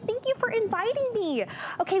 Callie, thank you for inviting me.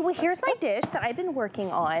 Okay, well, here's my dish that I've been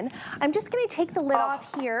working on. I'm just gonna take the lid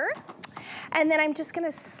off here. And then I'm just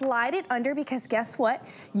gonna slide it under, because guess what?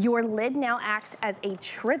 Your lid now acts as a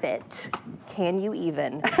trivet. Can you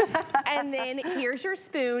even? And then here's your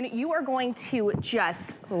spoon. You are going to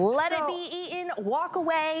just let it be eaten, walk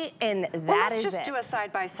away, and that is it. Let's just do a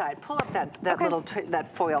side by side. Pull up that little that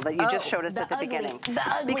foil that you just showed us at the beginning.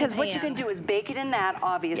 Because what you can do is bake it in that,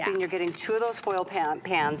 obviously, and you're getting 2 of those foil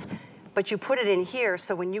pans. but you put it in here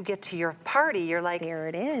so when you get to your party, you're like, there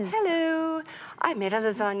it is. Hello, I made a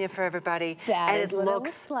lasagna for everybody. That and is it what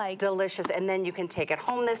looks like. delicious. And then you can take it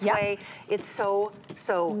home this way. It's so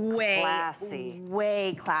classy.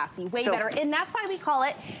 Way classy, way better. And that's why we call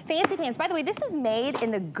it Fancy Pants. By the way, this is made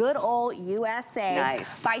in the good old USA.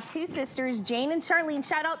 Nice. By two sisters, Jane and Charlene.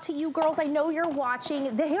 Shout out to you girls. I know you're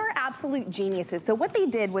watching. They are absolute geniuses. So what they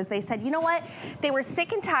did was they said, you know what? They were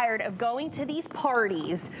sick and tired of going to these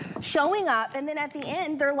parties, showing up, and then at the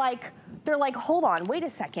end, they're like, hold on, wait a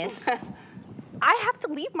second. I have to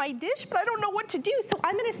leave my dish, but I don't know what to do. So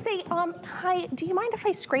I'm gonna say, hi, do you mind if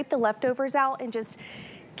I scrape the leftovers out and just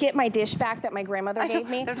get my dish back that my grandmother gave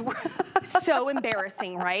me? So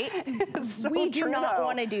embarrassing, right? So we do not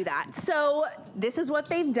want to do that. So this is what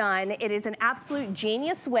they've done. It is an absolute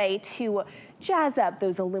genius way to jazz up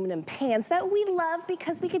those aluminum pans that we love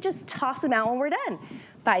because we could just toss them out when we're done.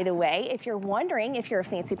 By the way, if you're wondering if you're a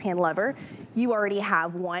fancy pan lover, you already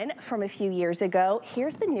have one from a few years ago.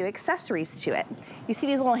 Here's the new accessories to it. You see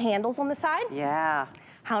these little handles on the side? Yeah.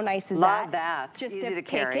 How nice is that? Love that. Just easy to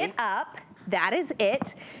carry. carry. Pick it up. That is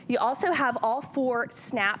it. You also have all 4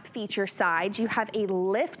 snap feature sides. You have a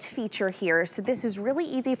lift feature here. So this is really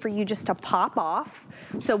easy for you just to pop off.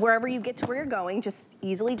 So wherever you get to where you're going, just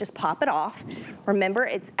easily just pop it off. Remember,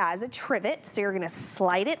 it's as a trivet, so you're gonna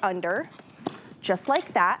slide it under. Just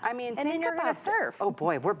like that. I mean, and then you're gonna serve. Oh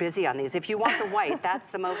boy, we're busy on these. If you want the white, that's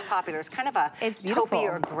the most popular. It's kind of a taupey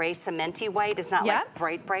or gray cementy white. It's not like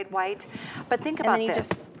bright, bright white. But think about this. And then you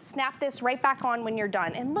just snap this right back on when you're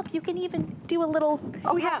done. And look, you can even do a little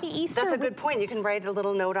Happy Easter. That's a good point. You can write a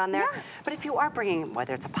little note on there. Yeah. But if you are bringing,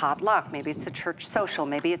 whether it's a potluck, maybe it's a church social,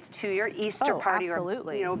 maybe it's to your Easter party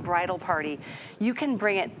or bridal party, you can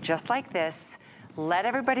bring it just like this. Let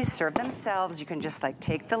everybody serve themselves. You can just like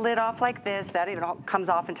take the lid off like this. That even comes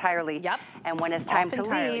off entirely. Yep. And when it's time to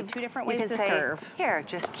leave, 2 different ways you can to say, serve. Here,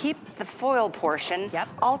 just keep the foil portion. Yep.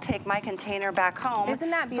 I'll take my container back home. Isn't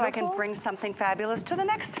that beautiful? So I can bring something fabulous to the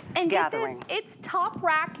next and gathering. Get this, it's top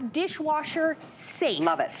rack, dishwasher safe.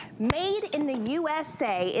 Love it. Made in the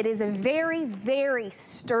USA. It is a very, very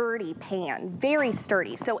sturdy pan. Very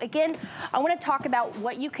sturdy. So again, I want to talk about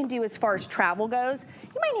what you can do as far as travel goes.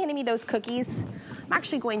 You mind handing me those cookies? I'm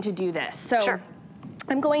actually going to do this. So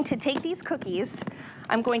I'm going to take these cookies.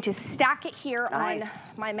 I'm going to stack it here on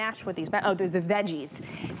my mash with these. Oh, there's the veggies.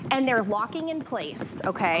 And they're locking in place,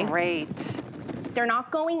 okay? Great. They're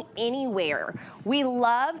not going anywhere. We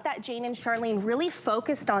love that Jane and Charlene really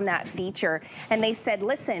focused on that feature. And they said,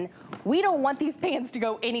 listen, we don't want these pans to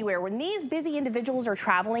go anywhere. When these busy individuals are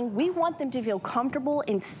traveling, we want them to feel comfortable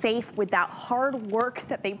and safe with that hard work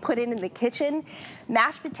that they put in the kitchen.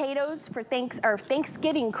 Mashed potatoes for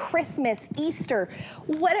Thanksgiving, Christmas, Easter,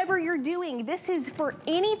 whatever you're doing. This is for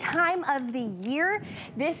any time of the year.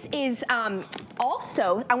 This is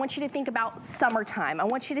also, I want you to think about summertime. I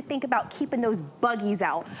want you to think about keeping those buggies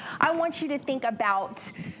out. I want you to think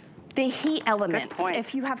about the heat elements. Good point.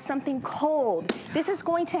 If you have something cold, this is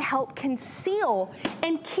going to help conceal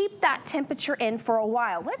and keep that temperature in for a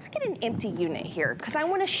while. Let's get an empty unit here because I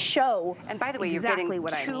want to show. And by the way, exactly you're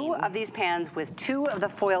getting two of these pans with 2 of the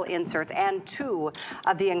foil inserts and 2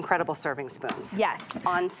 of the incredible serving spoons. Yes.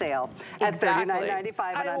 On sale at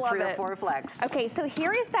 $39.95 and on 3 or 4 flex. Okay, so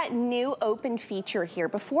here is that new open feature here.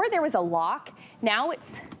 Before there was a lock, now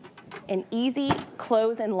it's an easy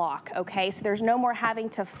close and lock, okay? So there's no more having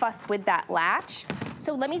to fuss with that latch.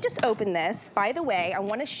 So let me just open this. By the way, I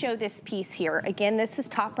wanna show this piece here. Again, this is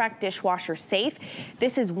top rack dishwasher safe.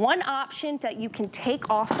 This is one option that you can take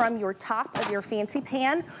off from your top of your fancy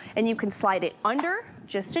pan and you can slide it under.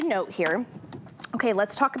 Just a note here. Okay,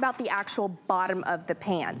 let's talk about the actual bottom of the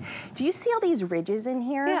pan. Do you see all these ridges in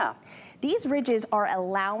here? Yeah. These ridges are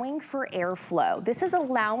allowing for airflow. This is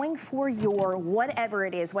allowing for your whatever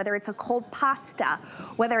it is, whether it's a cold pasta,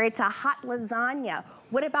 whether it's a hot lasagna.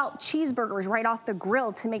 What about cheeseburgers right off the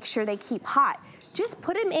grill to make sure they keep hot? Just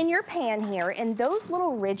put them in your pan here, and those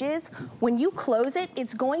little ridges, when you close it,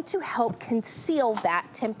 it's going to help conceal that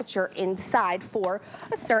temperature inside for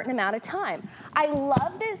a certain amount of time. I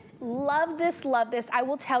love this, love this, love this. I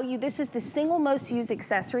will tell you, this is the single most used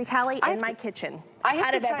accessory, Callie, in my kitchen. I have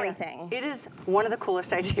out to of tell everything. You, it is one of the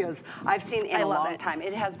coolest ideas I've seen in a long time.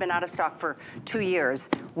 It has been out of stock for 2 years.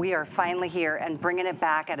 We are finally here and bringing it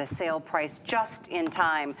back at a sale price just in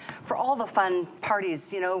time for all the fun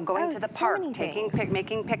parties, you know, going to the park,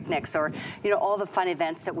 making picnics, or, you know, all the fun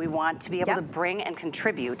events that we want to be able to bring and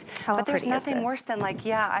contribute. But there's nothing worse than like,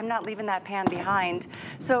 I'm not leaving that pan behind.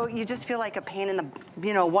 So you just feel like a pain in the,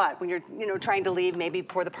 you know what, when you're, you know, trying to leave maybe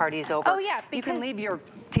before the party's over. Oh yeah, you can leave your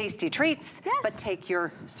tasty treats, but take take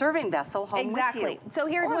your serving vessel home with you. So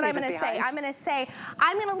here's what I'm gonna say.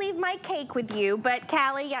 I'm gonna leave my cake with you, but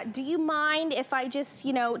Callie, do you mind if I just,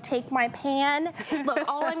 you know, take my pan? Look,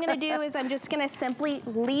 all I'm gonna do is I'm just gonna simply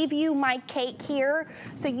leave you my cake here.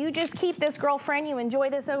 So you just keep this, girlfriend. You enjoy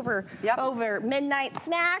this over midnight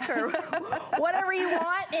snack or whatever you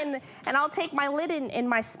want, and I'll take my lid in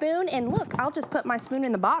my spoon, and look, I'll just put my spoon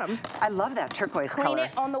in the bottom. I love that turquoise color. Clean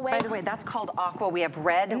it on the way. By the way, that's called aqua. We have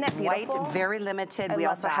red, white, very limited. We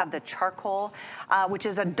also have the charcoal, which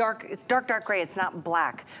is a dark, it's dark gray. It's not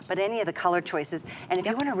black, but any of the color choices. And if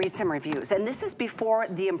you want to read some reviews, and this is before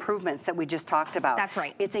the improvements that we just talked about. That's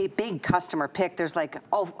right. It's a big customer pick. There's like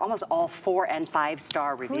almost all 4- and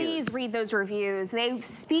 5-star reviews. Please read those reviews. They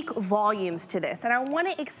speak volumes to this. And I want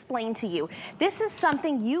to explain to you, this is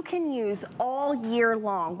something you can use all year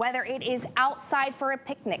long, whether it is outside for a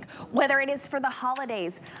picnic, whether it is for the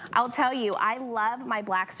holidays. I'll tell you, I love my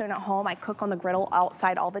Blackstone at home. I cook on the griddle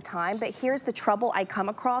outside all the time, but here's the trouble I come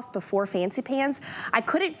across before Fancy Pans. I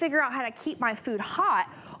couldn't figure out how to keep my food hot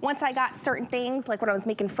once I got certain things, like when I was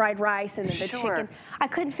making fried rice and then the chicken, I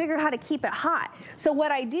couldn't figure out how to keep it hot. So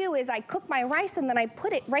what I do is I cook my rice and then I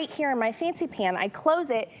put it right here in my Fancy Pan, I close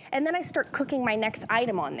it, and then I start cooking my next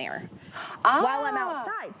item on there while I'm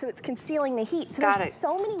outside. So it's concealing the heat. So there's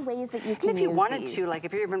so many ways that you can use And if you wanted these. to, like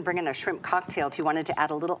if you're even bringing a shrimp cocktail, if you wanted to add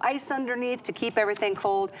a little ice underneath to keep everything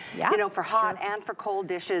cold, you know, for hot and for cold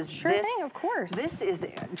dishes. This is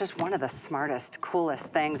just one of the smartest,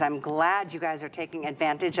 coolest things. I'm glad you guys are taking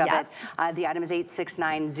advantage of it. The item is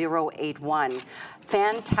 869081.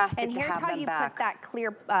 Fantastic to have them back. And here's how you put that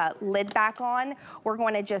clear lid back on. We're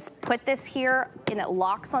going to just put this here, and it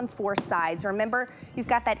locks on 4 sides. Remember, you've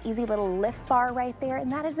got that easy little lift bar right there, and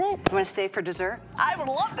that is it. You want to stay for dessert? I would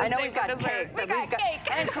love to. I know we've got cake, but we've got cake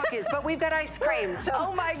and cookies, but we've got ice cream. So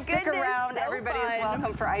oh my stick around. Everybody is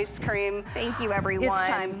welcome for ice cream. Thank you, everyone. It's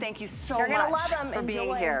time. Thank you so much for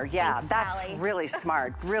being here. Yeah, that's really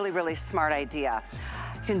smart. Really, really smart idea.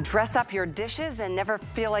 You can dress up your dishes and never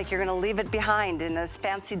feel like you're going to leave it behind in this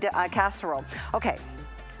fancy casserole. Okay.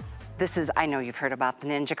 This is, I know you've heard about the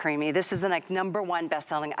Ninja Creamy. This is the #1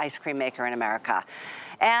 best-selling ice cream maker in America.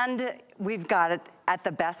 And we've got it at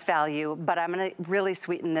the best value, but I'm gonna really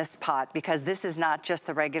sweeten this pot because this is not just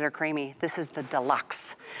the regular creamy, this is the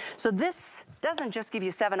deluxe. So this doesn't just give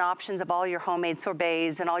you 7 options of all your homemade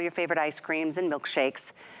sorbets and all your favorite ice creams and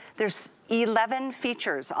milkshakes. There's 11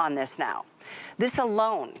 features on this now. This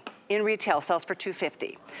alone in retail sells for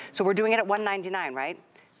 $250. So we're doing it at $199, right?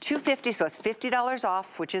 $250, so it's $50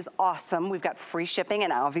 off, which is awesome. We've got free shipping,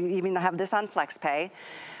 and I'll even have this on FlexPay.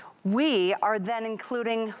 We are then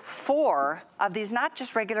including 4 of these, not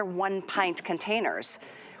just regular 1-pint containers.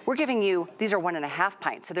 We're giving you, these are 1.5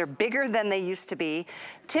 pints, so they're bigger than they used to be.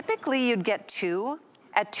 Typically, you'd get 2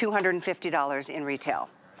 at $250 in retail.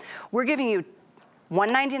 We're giving you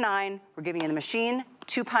 $199, we're giving you the machine,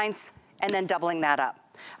 2 pints, and then doubling that up.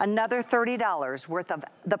 Another $30 worth of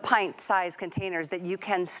the pint-size containers that you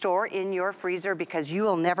can store in your freezer because you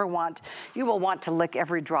will want to lick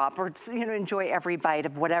every drop or enjoy every bite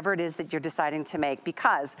of whatever it is that you're deciding to make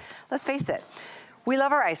because, let's face it, we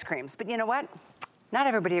love our ice creams, but you know what? Not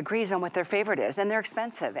everybody agrees on what their favorite is, and they're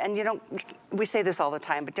expensive. And we say this all the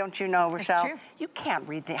time, but don't you know, Rochelle, you can't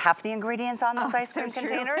read half the ingredients on those ice cream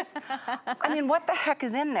containers. I mean, what the heck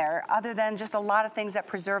is in there other than just a lot of things that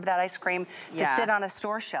preserve that ice cream to sit on a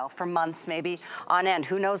store shelf for months, maybe on end.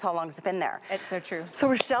 Who knows how long it's been there? It's so true. So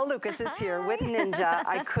Rochelle Lucas is here with Ninja.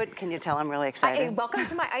 Can you tell I'm really excited? Welcome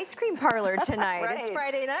to my ice cream parlor tonight. It's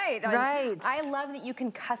Friday night. Right. I love that you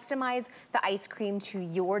can customize the ice cream to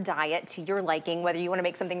your diet, to your liking, whether you want to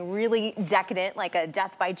make something really decadent like a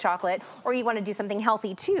death by chocolate or you want to do something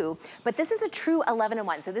healthy too. But this is a true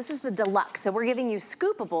 11-in-1. So this is the deluxe. So we're giving you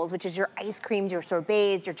scoopables, which is your ice creams, your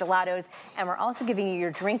sorbets, your gelatos, and we're also giving you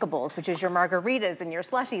your drinkables, which is your margaritas and your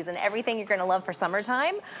slushies and everything you're going to love for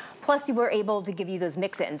summertime. Plus you were able to give you those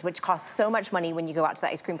mix-ins, which cost so much money when you go out to the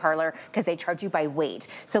ice cream parlor because they charge you by weight.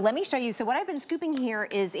 So let me show you. So what I've been scooping here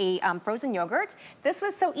is a frozen yogurt. This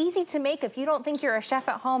was so easy to make. If you don't think you're a chef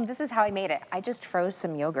at home, this is how I made it. I just froze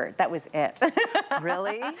some yogurt. That was it.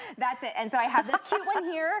 Really? That's it. And so I have this cute one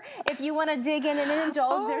here. If you want to dig in and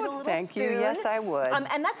indulge, there's a little spoon. Thank you. Yes, I would.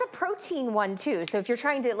 And that's a protein one too. So if you're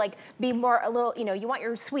trying to be more you want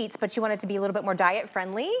your sweets, but you want it to be a little bit more diet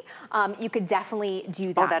friendly, you could definitely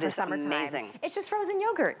do that for summertime. Amazing. It's just frozen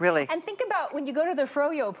yogurt. Really? And think about when you go to the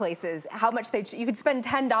froyo places, how much you could spend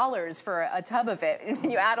 $10 for a tub of it,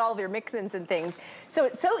 and you add all of your mix-ins and things. So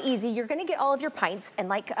it's so easy. You're going to get all of your pints, and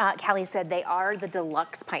like Callie said, they are the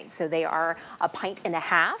deluxe pints. So they are a pint and a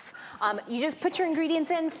half. You just put your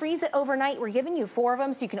ingredients in, freeze it overnight. We're giving you 4 of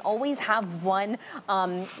them, so you can always have one,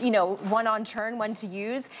 you know, one on turn, one to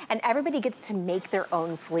use, and everybody gets to make their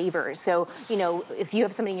own flavors. So, you know, if you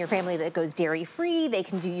have somebody in your family that goes dairy-free, they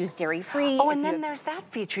can use dairy-free. Oh, and then there's that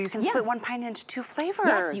feature. You can split one pint into 2 flavors.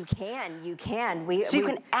 Yes, you can. You can. So you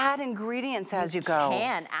can add ingredients as you go. You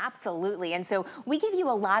can, absolutely. And so we give you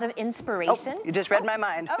a lot of inspiration. Oh, you just read my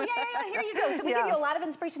mind. Oh, yeah, here you go. So we give you a lot of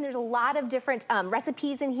inspiration. There's a lot of different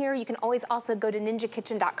recipes in here. You can always also go to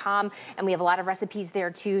ninjakitchen.com, and we have a lot of recipes there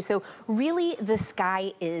too. So really, the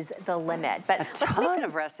sky is the limit. But a ton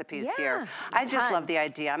of recipes here. I just love the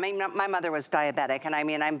idea. I mean, my mother was diabetic, and I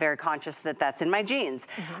mean, I'm very conscious that that's in my genes.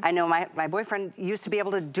 I know my boyfriend used to be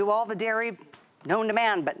able to do all the dairy known to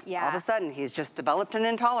man, but all of a sudden he's just developed an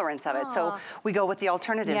intolerance of it. So we go with the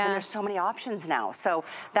alternatives, and there's so many options now. So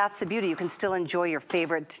that's the beauty. You can still enjoy your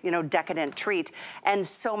favorite, you know, decadent treat, and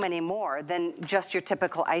so many more than just your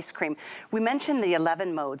typical ice cream. We mentioned the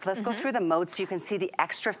 11 modes. Let's go through the modes so you can see the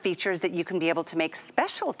extra features that you can be able to make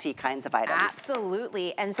specialty kinds of items.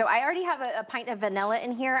 Absolutely. And so I already have a pint of vanilla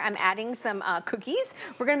in here. I'm adding some cookies.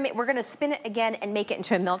 We're gonna spin it again and make it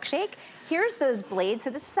into a milkshake. Here's those blades. So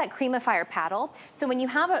this is that creamifier paddle. So when you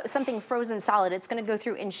have something frozen solid, it's gonna go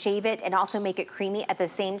through and shave it and also make it creamy at the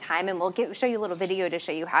same time. And we'll show you a little video to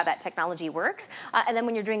show you how that technology works. And then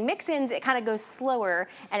when you're doing mix-ins, it kind of goes slower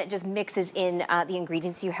and it just mixes in the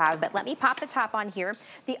ingredients you have. But let me pop the top on here.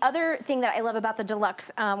 The other thing that I love about the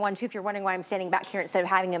deluxe one too, if you're wondering why I'm standing back here instead of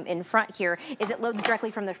having them in front here, is it loads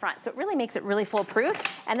directly from the front. So it really makes it really foolproof.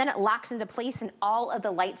 And then it locks into place and all of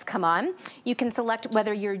the lights come on. You can select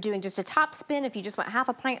whether you're doing just a top spin, if you just want half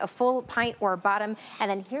a pint, a full pint, or a bottom.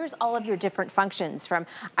 And then here's all of your different functions, from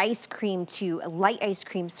ice cream to light ice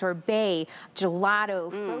cream, sorbet,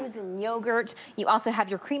 gelato, frozen yogurt. You also have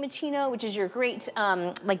your cremacino, which is your great,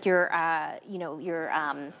 like your, you know, your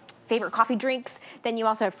favorite coffee drinks. Then you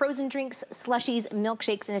also have frozen drinks, slushies,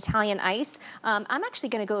 milkshakes, and Italian ice. I'm actually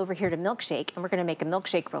gonna go over here to milkshake, and we're gonna make a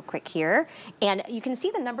milkshake real quick here. And you can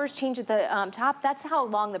see the numbers change at the top. That's how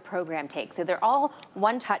long the program takes. So they're all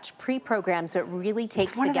one-touch pre-programmed, so it really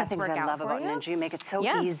takes the guesswork out for you. It's one of the things I love about Ninja. You make it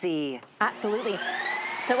so easy. Absolutely.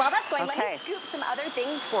 So while that's going, let me scoop some other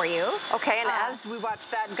things for you. Okay, and as we watch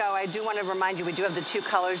that go, I do want to remind you, we do have the 2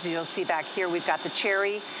 colors you'll see back here. We've got the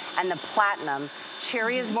cherry and the platinum.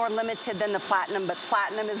 Cherry is more limited than the platinum, but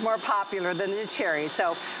platinum is more popular than the cherry.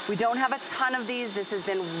 So we don't have a ton of these. This has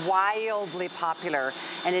been wildly popular,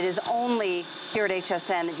 and it is only here at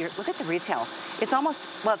HSN. Look at the retail. It's almost,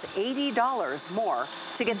 well, it's $80 more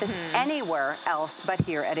to get this anywhere else but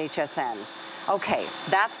here at HSN. Okay,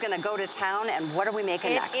 that's gonna go to town, and what are we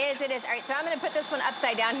making next? It is. All right, so I'm gonna put this one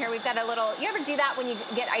upside down here. We've got a little, you ever do that when you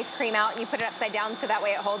get ice cream out and you put it upside down so that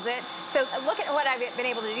way it holds it? So look at what I've been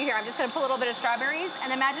able to do here. I'm just gonna put a little bit of strawberries,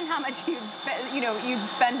 and imagine how much you'd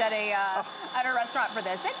spend at a restaurant for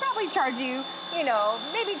this. They'd probably charge you, you know,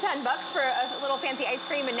 maybe 10 bucks for a little fancy ice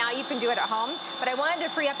cream, and now you can do it at home. But I wanted to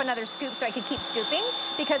free up another scoop so I could keep scooping,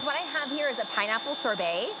 because what I have here is a pineapple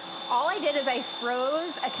sorbet. All I did is I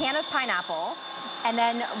froze a can of pineapple, and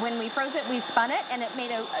then when we froze it, we spun it, and it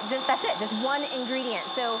made that's it, just one ingredient.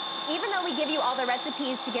 So even though we give you all the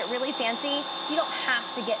recipes to get really fancy, you don't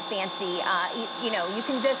have to get fancy. You know, you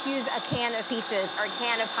can just use a can of peaches or a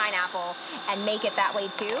can of pineapple and make it that way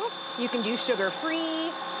too. You can do sugar-free,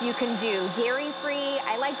 you can do dairy-free.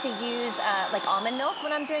 I like to use like almond milk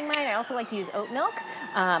when I'm doing mine. I also like to use oat milk.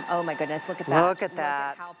 Oh my goodness, look at that. Look at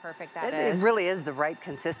that. Look at how perfect that is. It really is the right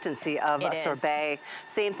consistency of a sorbet.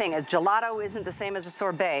 Same thing, a gelato isn't the same as a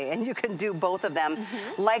sorbet, and you can do both of them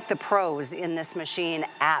like the pros in this machine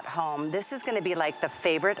at home. This is gonna be like the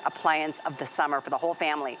favorite appliance of the summer for the whole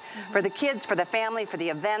family. For the kids, for the family, for the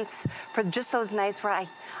events, for just those nights where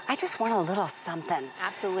I just want a little something.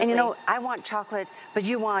 Absolutely. And you know, I want chocolate, but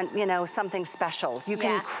you want, you know, something special. You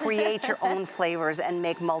can create your own flavors and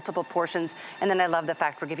make multiple portions. And then I love the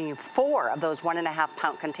fact we're giving you 4 of those 1.5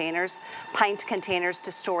 pound containers, pint containers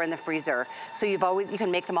to store in the freezer. So you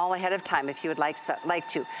can make them all ahead of time if you would like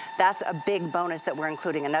to. That's a big bonus that we're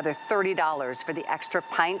including, another $30 for the extra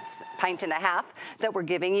pint and a half that we're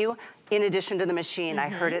giving you. In addition to the machine, I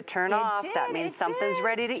heard it turn off. That means something's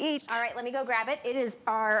ready to eat. All right, let me go grab it. It is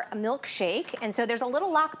our milkshake. And so there's a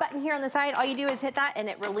little lock button here on the side. All you do is hit that and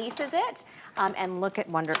it releases it. And look at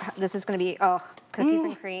this is gonna be, cookies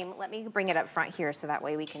and cream. Let me bring it up front here so that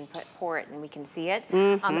way we can pour it and we can see it.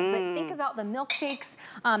 But think about the milkshakes.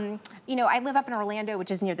 You know, I live up in Orlando,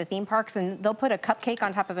 which is near the theme parks, and they'll put a cupcake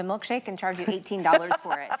on top of a milkshake and charge you $18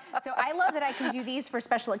 for it. So I love that I can do these for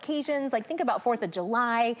special occasions. Like think about 4th of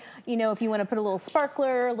July, you know, if you want to put a little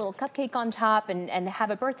sparkler, a little cupcake on top and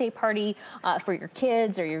have a birthday party for your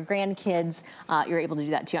kids or your grandkids, you're able to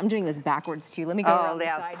do that too. I'm doing this backwards too. Let me go around the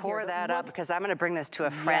side pour here. that up because I'm going to bring this to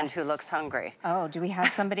a friend who looks hungry. Oh, do we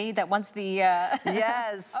have somebody that wants the...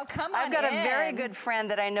 Yes. Oh, come on I've got a very good friend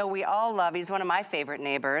that I know we all love. He's one of my favorite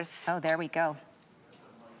neighbors. Oh, there we go.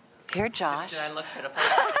 Here, Josh. Did I look pitiful?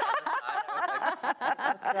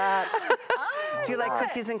 What's that? Oh, do you like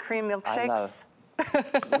cookies and cream milkshakes?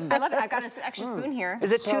 I love it. I got an extra spoon here.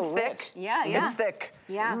 Is it too thick? Yeah, yeah. It's thick.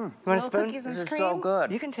 Yeah. You want a spoon? Cookies and This is cream. so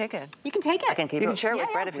good. You can take it. You can take it. I can keep You it. can share it with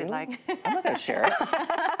Yeah, Brett if you'd like. I'm not going to share it.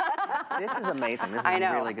 This is amazing. This is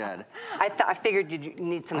really good. I figured you'd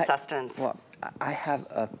need some sustenance. Well, I have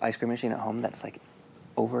an ice cream machine at home that's like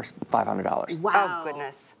over $500. Wow. Oh,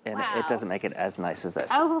 goodness. And it doesn't make it as nice as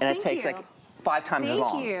this. Oh, well, and it thank takes you. like 5 times as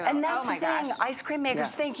long. Thank you. And that's oh my the thing, gosh. ice cream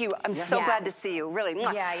makers, thank you. I'm so Yeah. glad to see you, really.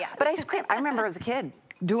 Mwah. Yeah, yeah. But ice cream, I remember as a kid,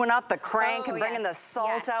 doing out the crank Oh, and bringing the yes,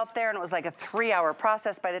 salt yes. out there, and it was like a 3-hour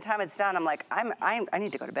process. By the time it's done, I'm like, I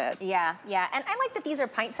need to go to bed. Yeah, yeah, and I like that these are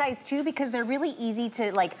pint sized too because they're really easy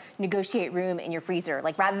to like negotiate room in your freezer.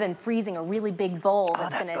 Like rather than freezing a really big bowl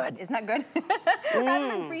that's gonna, good. isn't that good? Rather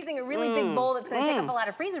than freezing a really big bowl that's gonna take up a lot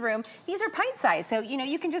of freezer room, these are pint sized. So you know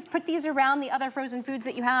you can just put these around the other frozen foods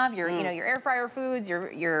that you have, your you know your air fryer foods,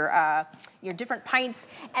 your different pints,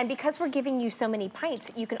 and because we're giving you so many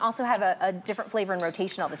pints, you can also have a different flavor in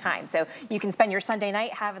rotation all the time. So you can spend your Sunday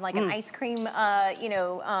night having like an ice cream,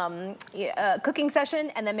 cooking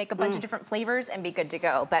session, and then make a bunch of different flavors and be good to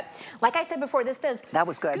go. But like I said before, this does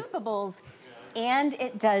scoopables, and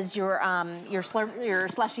it does your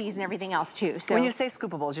slushies and everything else too. So when you say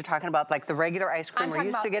scoopables, you're talking about like the regular ice cream we're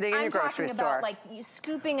used to getting in your grocery store. I'm talking about like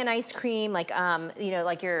scooping an ice cream, like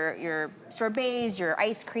like your sorbets, your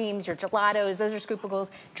ice creams, your gelatos. Those are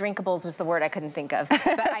scoopables. Drinkables was the word I couldn't think of,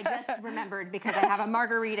 but I just remembered because I have a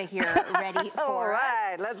margarita here ready for us. All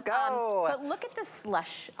right, let's go. But look at the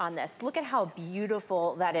slush on this. Look at how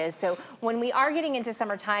beautiful that is. So when we are getting into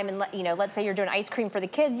summertime, and let's say you're doing ice cream for the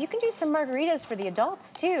kids, you can do some margaritas for the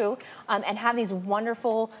adults too, and have these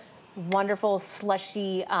wonderful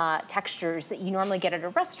slushy textures that you normally get at a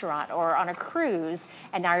restaurant or on a cruise,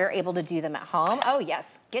 and now you're able to do them at home. Oh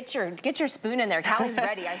yes, get your spoon in there. Callie's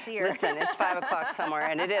ready, I see her. Listen, it's 5 o'clock somewhere,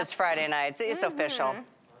 and it is Friday night. It's official.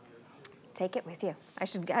 Take it with you. I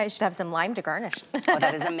should have some lime to garnish. Oh,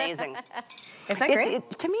 that is amazing. Isn't that great?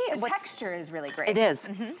 To me, the texture is really great. It is.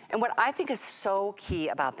 And what I think is so key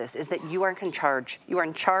about this is that you are in charge. You are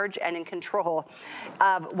in charge and in control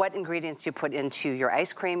of what ingredients you put into your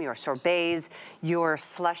ice cream, your sorbets, your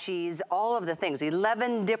slushies, all of the things.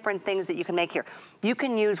 11 different things that you can make here. You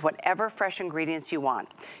can use whatever fresh ingredients you want.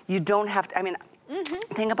 You don't have to, I mean,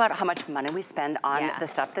 think about how much money we spend on the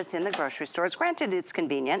stuff that's in the grocery stores. Granted, it's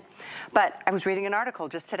convenient, but I was reading an article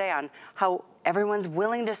just today on how everyone's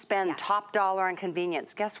willing to spend top dollar on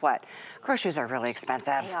convenience. Guess what? Groceries are really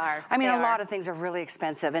expensive. They are. I mean, a lot of things are really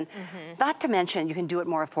expensive, and not to mention you can do it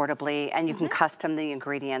more affordably, and you can custom the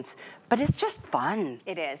ingredients, but it's just fun.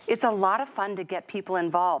 It is. It's a lot of fun to get people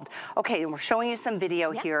involved. Okay, and we're showing you some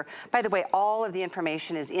video here. By the way, all of the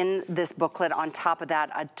information is in this booklet. On top of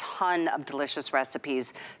that, a ton of delicious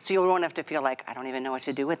recipes, so you won't have to feel like, I don't even know what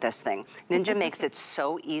to do with this thing. Ninja makes it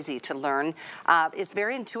so easy to learn. It's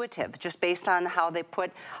very intuitive, just based on how they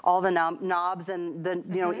put all the knobs and the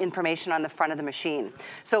information on the front of the machine.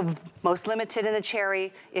 So most limited in the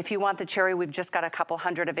cherry. If you want the cherry, we've just got a couple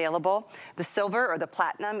hundred available. The silver or the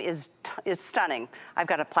platinum is stunning. I've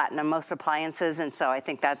got a platinum most appliances, and so I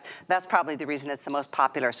think that's probably the reason it's the most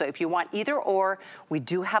popular. So if you want either or, we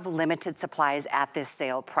do have limited supplies at this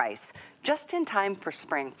sale price. Just in time for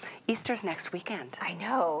spring. Easter's next weekend. I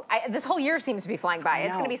know. This whole year seems to be flying by.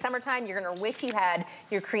 It's going to be summertime. You're going to wish you had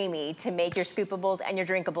your creamy to make your scoopables and your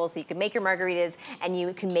drinkables, so you can make your margaritas and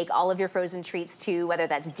you can make all of your frozen treats too, whether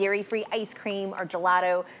that's dairy-free ice cream or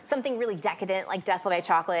gelato, something really decadent like Death by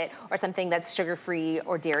Chocolate, or something that's sugar-free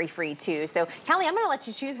or dairy-free too. So, Callie, I'm going to let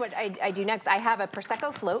you choose what I do next. I have a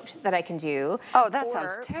Prosecco float that I can do. Oh, that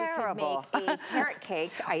sounds terrible. We could make a carrot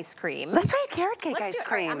cake ice cream. Let's try a carrot cake ice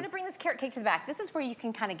cream. I'm going to bring this carrot carrot cake to the back. This is where you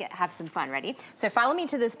can kind of have some fun. Ready? So follow me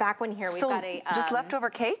to this back one here. We've got a just leftover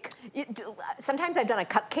cake. Sometimes I've done a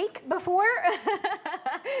cupcake before,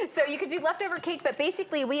 so you could do leftover cake. But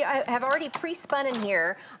basically, we have already pre-spun in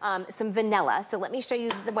here some vanilla. So let me show you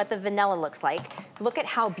what the vanilla looks like. Look at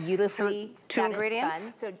how beautifully two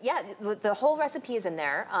ingredients. So yeah, the whole recipe is in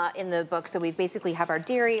there in the book. So we basically have our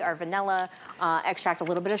dairy, our vanilla extract, a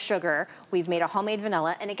little bit of sugar. We've made a homemade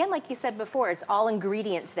vanilla, and again, like you said before, it's all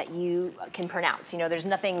ingredients that you can pronounce. You know, there's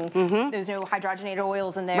nothing, there's no hydrogenated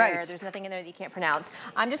oils in there. Right. There's nothing in there that you can't pronounce.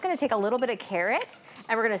 I'm just going to take a little bit of carrot,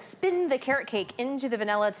 and we're going to spin the carrot cake into the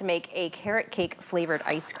vanilla to make a carrot cake flavored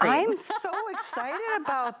ice cream. I'm so excited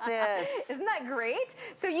about this. Isn't that great?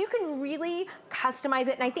 So you can really customize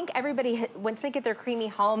it, and I think everybody, once they get their creamy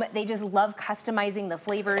home, they just love customizing the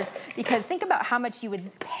flavors, because think about how much you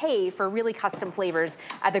would pay for really custom flavors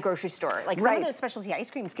at the grocery store. Like some of those specialty ice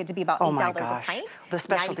creams get to be about $8 a pint. The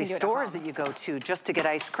specialty stores that you go to just to get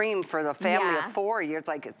ice cream for the family of 4, you're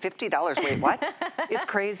like $50. Wait, what? It's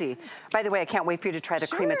crazy. By the way, I can't wait for you to try the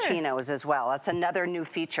cremachinos as well. That's another new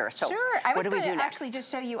feature. So what do we do next? Actually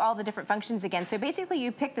just show you all the different functions again. So basically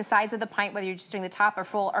you pick the size of the pint, whether you're just doing the top or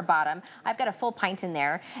full or bottom. I've got a full pint in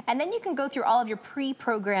there. And then you can go through all of your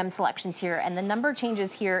pre-programmed selections here, and the number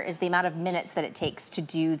changes here is the amount of minutes that it takes to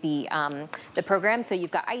do the program. So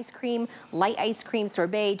you've got ice cream, light ice cream,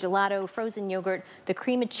 sorbet, gelato, frozen yogurt, the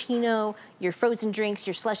cremachino, your frozen drinks,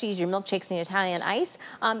 your slushies, your milkshakes, and your Italian ice.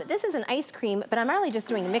 This is an ice cream, but I'm really just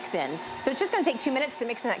doing a mix-in. So it's just gonna take 2 minutes to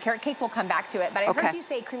mix in that carrot cake. We'll come back to it. But I heard you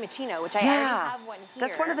say cremachino, which I already have one here.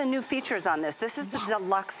 That's one of the new features on this. This is the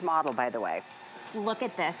deluxe model, by the way. Look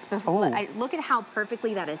at this. Look at how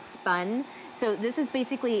perfectly that is spun. So this is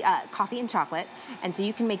basically coffee and chocolate. And so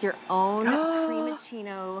you can make your own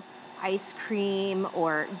cremachino ice cream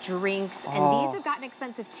or drinks. And these have gotten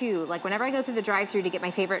expensive too. Like whenever I go through the drive-thru to get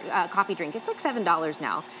my favorite coffee drink, it's like $7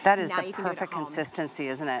 now. That is the perfect consistency,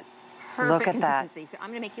 isn't it? Perfect consistency. So I'm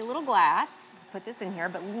gonna make you a little glass, put this in here,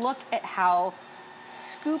 but look at how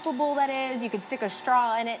scoopable that is. You could stick a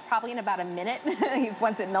straw in it probably in about a minute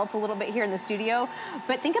once it melts a little bit here in the studio.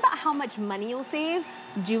 But think about how much money you'll save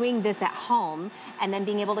doing this at home and then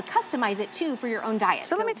being able to customize it too for your own diet.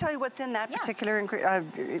 So let me tell you what's in that particular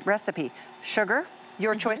recipe. Sugar,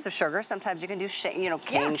 your choice of sugar. Sometimes you can do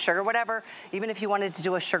cane sugar, whatever. Even if you wanted to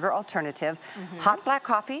do a sugar alternative. Hot black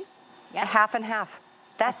coffee, half and half.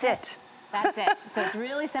 That's it. That's it. So it's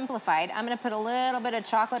really simplified. I'm gonna put a little bit of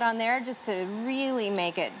chocolate on there just to really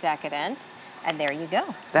make it decadent. And there you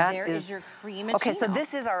go. There is your cremachino. Okay, so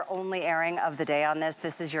this is our only airing of the day on this.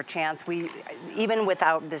 This is your chance. Even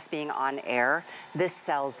without this being on air, this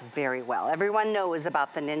sells very well. Everyone knows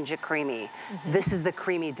about the Ninja Creamy. This is the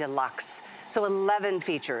Creamy Deluxe. So 11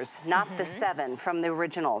 features, not the 7 from the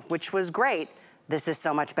original, which was great. This is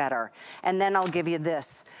so much better. And then I'll give you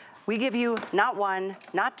this. We give you not 1,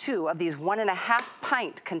 not 2 of these 1.5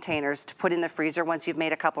 pint containers to put in the freezer once you've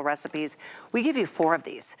made a couple recipes. We give you 4 of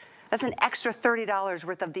these. That's an extra $30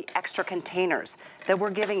 worth of the extra containers that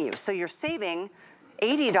we're giving you. So you're saving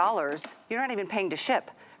 $80. You're not even paying to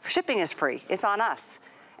ship. Shipping is free. It's on us.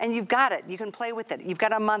 And you've got it. You can play with it. You've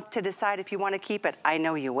got a month to decide if you want to keep it. I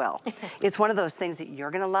know you will. It's one of those things that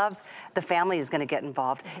you're going to love. The family is going to get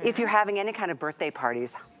involved. If you're having any kind of birthday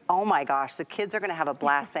parties, oh my gosh, the kids are going to have a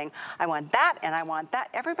blast saying, I want that and I want that.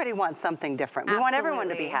 Everybody wants something different. We want everyone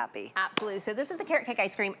to be happy. Absolutely. So this is the carrot cake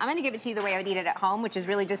ice cream. I'm going to give it to you the way I would eat it at home, which is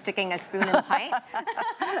really just sticking a spoon in the pint.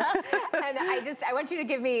 And I want you to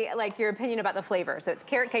give me like your opinion about the flavor. So it's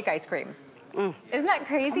carrot cake ice cream. Isn't that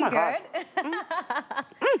crazy good?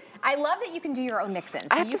 I love that you can do your own mix-ins. So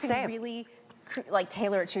I have to say, really like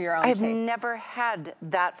tailor it to your own taste. taste. I've never had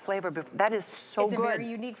that flavor before. That is so good. It's a very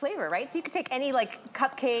unique flavor, right? So you could take any like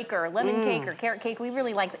cupcake or lemon cake or carrot cake. We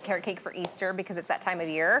really like the carrot cake for Easter because it's that time of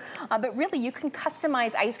year. But really, you can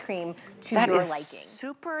customize ice cream to your liking. That is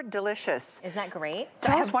super delicious. Isn't that great?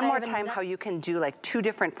 Tell us one more time how you can do like 2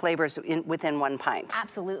 different flavors within 1 pint.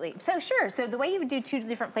 Absolutely. So sure. So the way you would do 2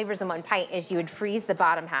 different flavors in 1 pint is you would freeze the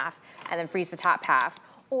bottom half and then freeze the top half.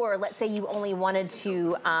 Or let's say you only wanted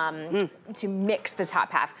to mix the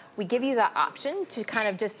top half. We give you the option to kind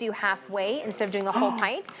of just do halfway instead of doing the whole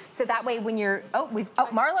pint. So that way when you're,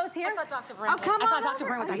 Marlo's here. I saw Dr. Brent. Oh, come on. I saw Dr.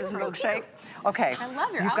 Brent with this milkshake. Okay. I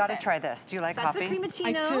love your You've got to try this. Do you like coffee? That's the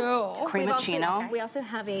cremachino. I do. Cremachino. We also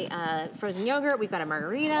have a frozen yogurt. We've got a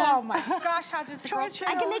margarita. Oh my gosh, how just choices.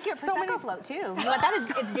 I can make you a Prosecco float too. You know what that is?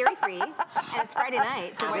 It's dairy free and it's Friday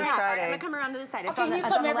night. So It's Friday. I'm gonna come around to this side. It's Okay,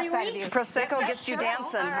 on the left side of you. Prosecco gets you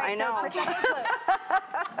dancing. All right, I know. So Prosecco floats.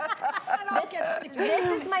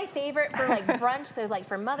 This is my favorite for like brunch, so like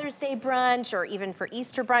for Mother's Day brunch or even for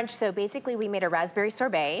Easter brunch. So basically we made a raspberry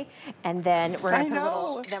sorbet and then we're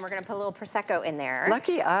gonna put a little Prosecco in there.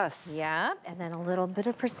 Lucky us. Yeah, and then a little bit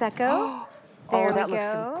of Prosecco. Oh, that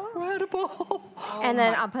looks incredible. And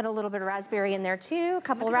then I'll put a little bit of raspberry in there too, a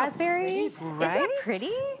couple raspberries. Isn't that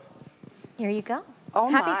pretty? Here you go. Oh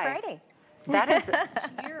Happy my. Friday. That is.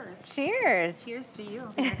 Cheers. Cheers. Cheers to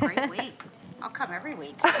you. It's been a great week. I'll come every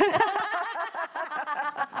week.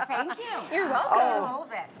 Thank you. You're welcome. A little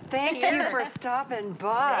bit. Thank you for stopping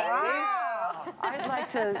by. Wow. I'd like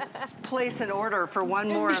to place an order for one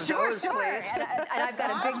more of those, please. And I've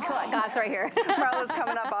got a big glass right here. Marlo's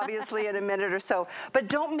coming up, obviously, in a minute or so. But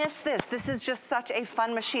don't miss this. This is just such a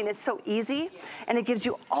fun machine. It's so easy, and it gives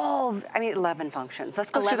you all, 11 functions.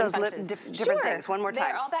 Let's go through those different things one more time.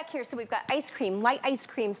 They're all back here. So we've got ice cream, light ice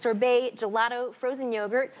cream, sorbet, gelato, frozen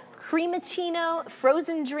yogurt, cremacino,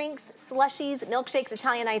 frozen drinks, slushies, milkshakes,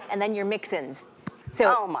 Italian ice, and then your mix-ins.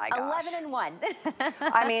 So oh my gosh. 11 in 1.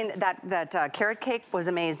 I mean, that carrot cake was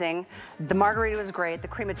amazing. The margarita was great. The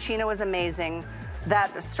cremacino was amazing.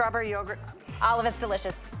 That strawberry yogurt. All of it's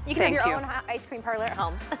delicious. You can have your own ice cream parlor at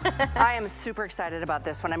home. I am super excited about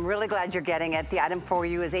this one. I'm really glad you're getting it. The item for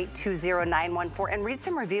you is 820914. And read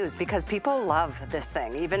some reviews because people love this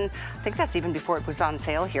thing. I think that's even before it was on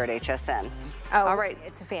sale here at HSN. Oh, all right.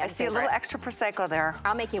 It's a fan I see a little extra Prosecco there.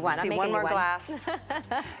 I'll make you one. See one more glass.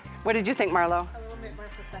 What did you think, Marlo? A little bit more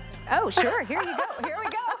Prosecco. Oh, sure. Here you go. Here we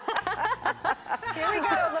go. Here we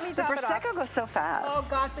go. Let me top it off. The Prosecco goes so fast. Oh,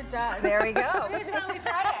 gosh, it does. There we go. It is really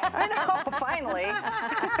Friday. I know, finally.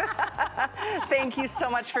 Thank you so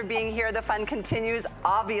much for being here. The fun continues.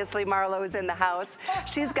 Obviously, Marlo is in the house.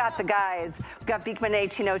 She's got the guys. We've got Beekman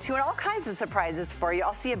 1802 and all kinds of surprises for you.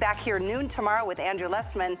 I'll see you back here noon tomorrow with Andrew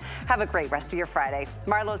Lessman. Have a great rest of your Friday.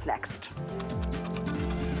 Marlo's next.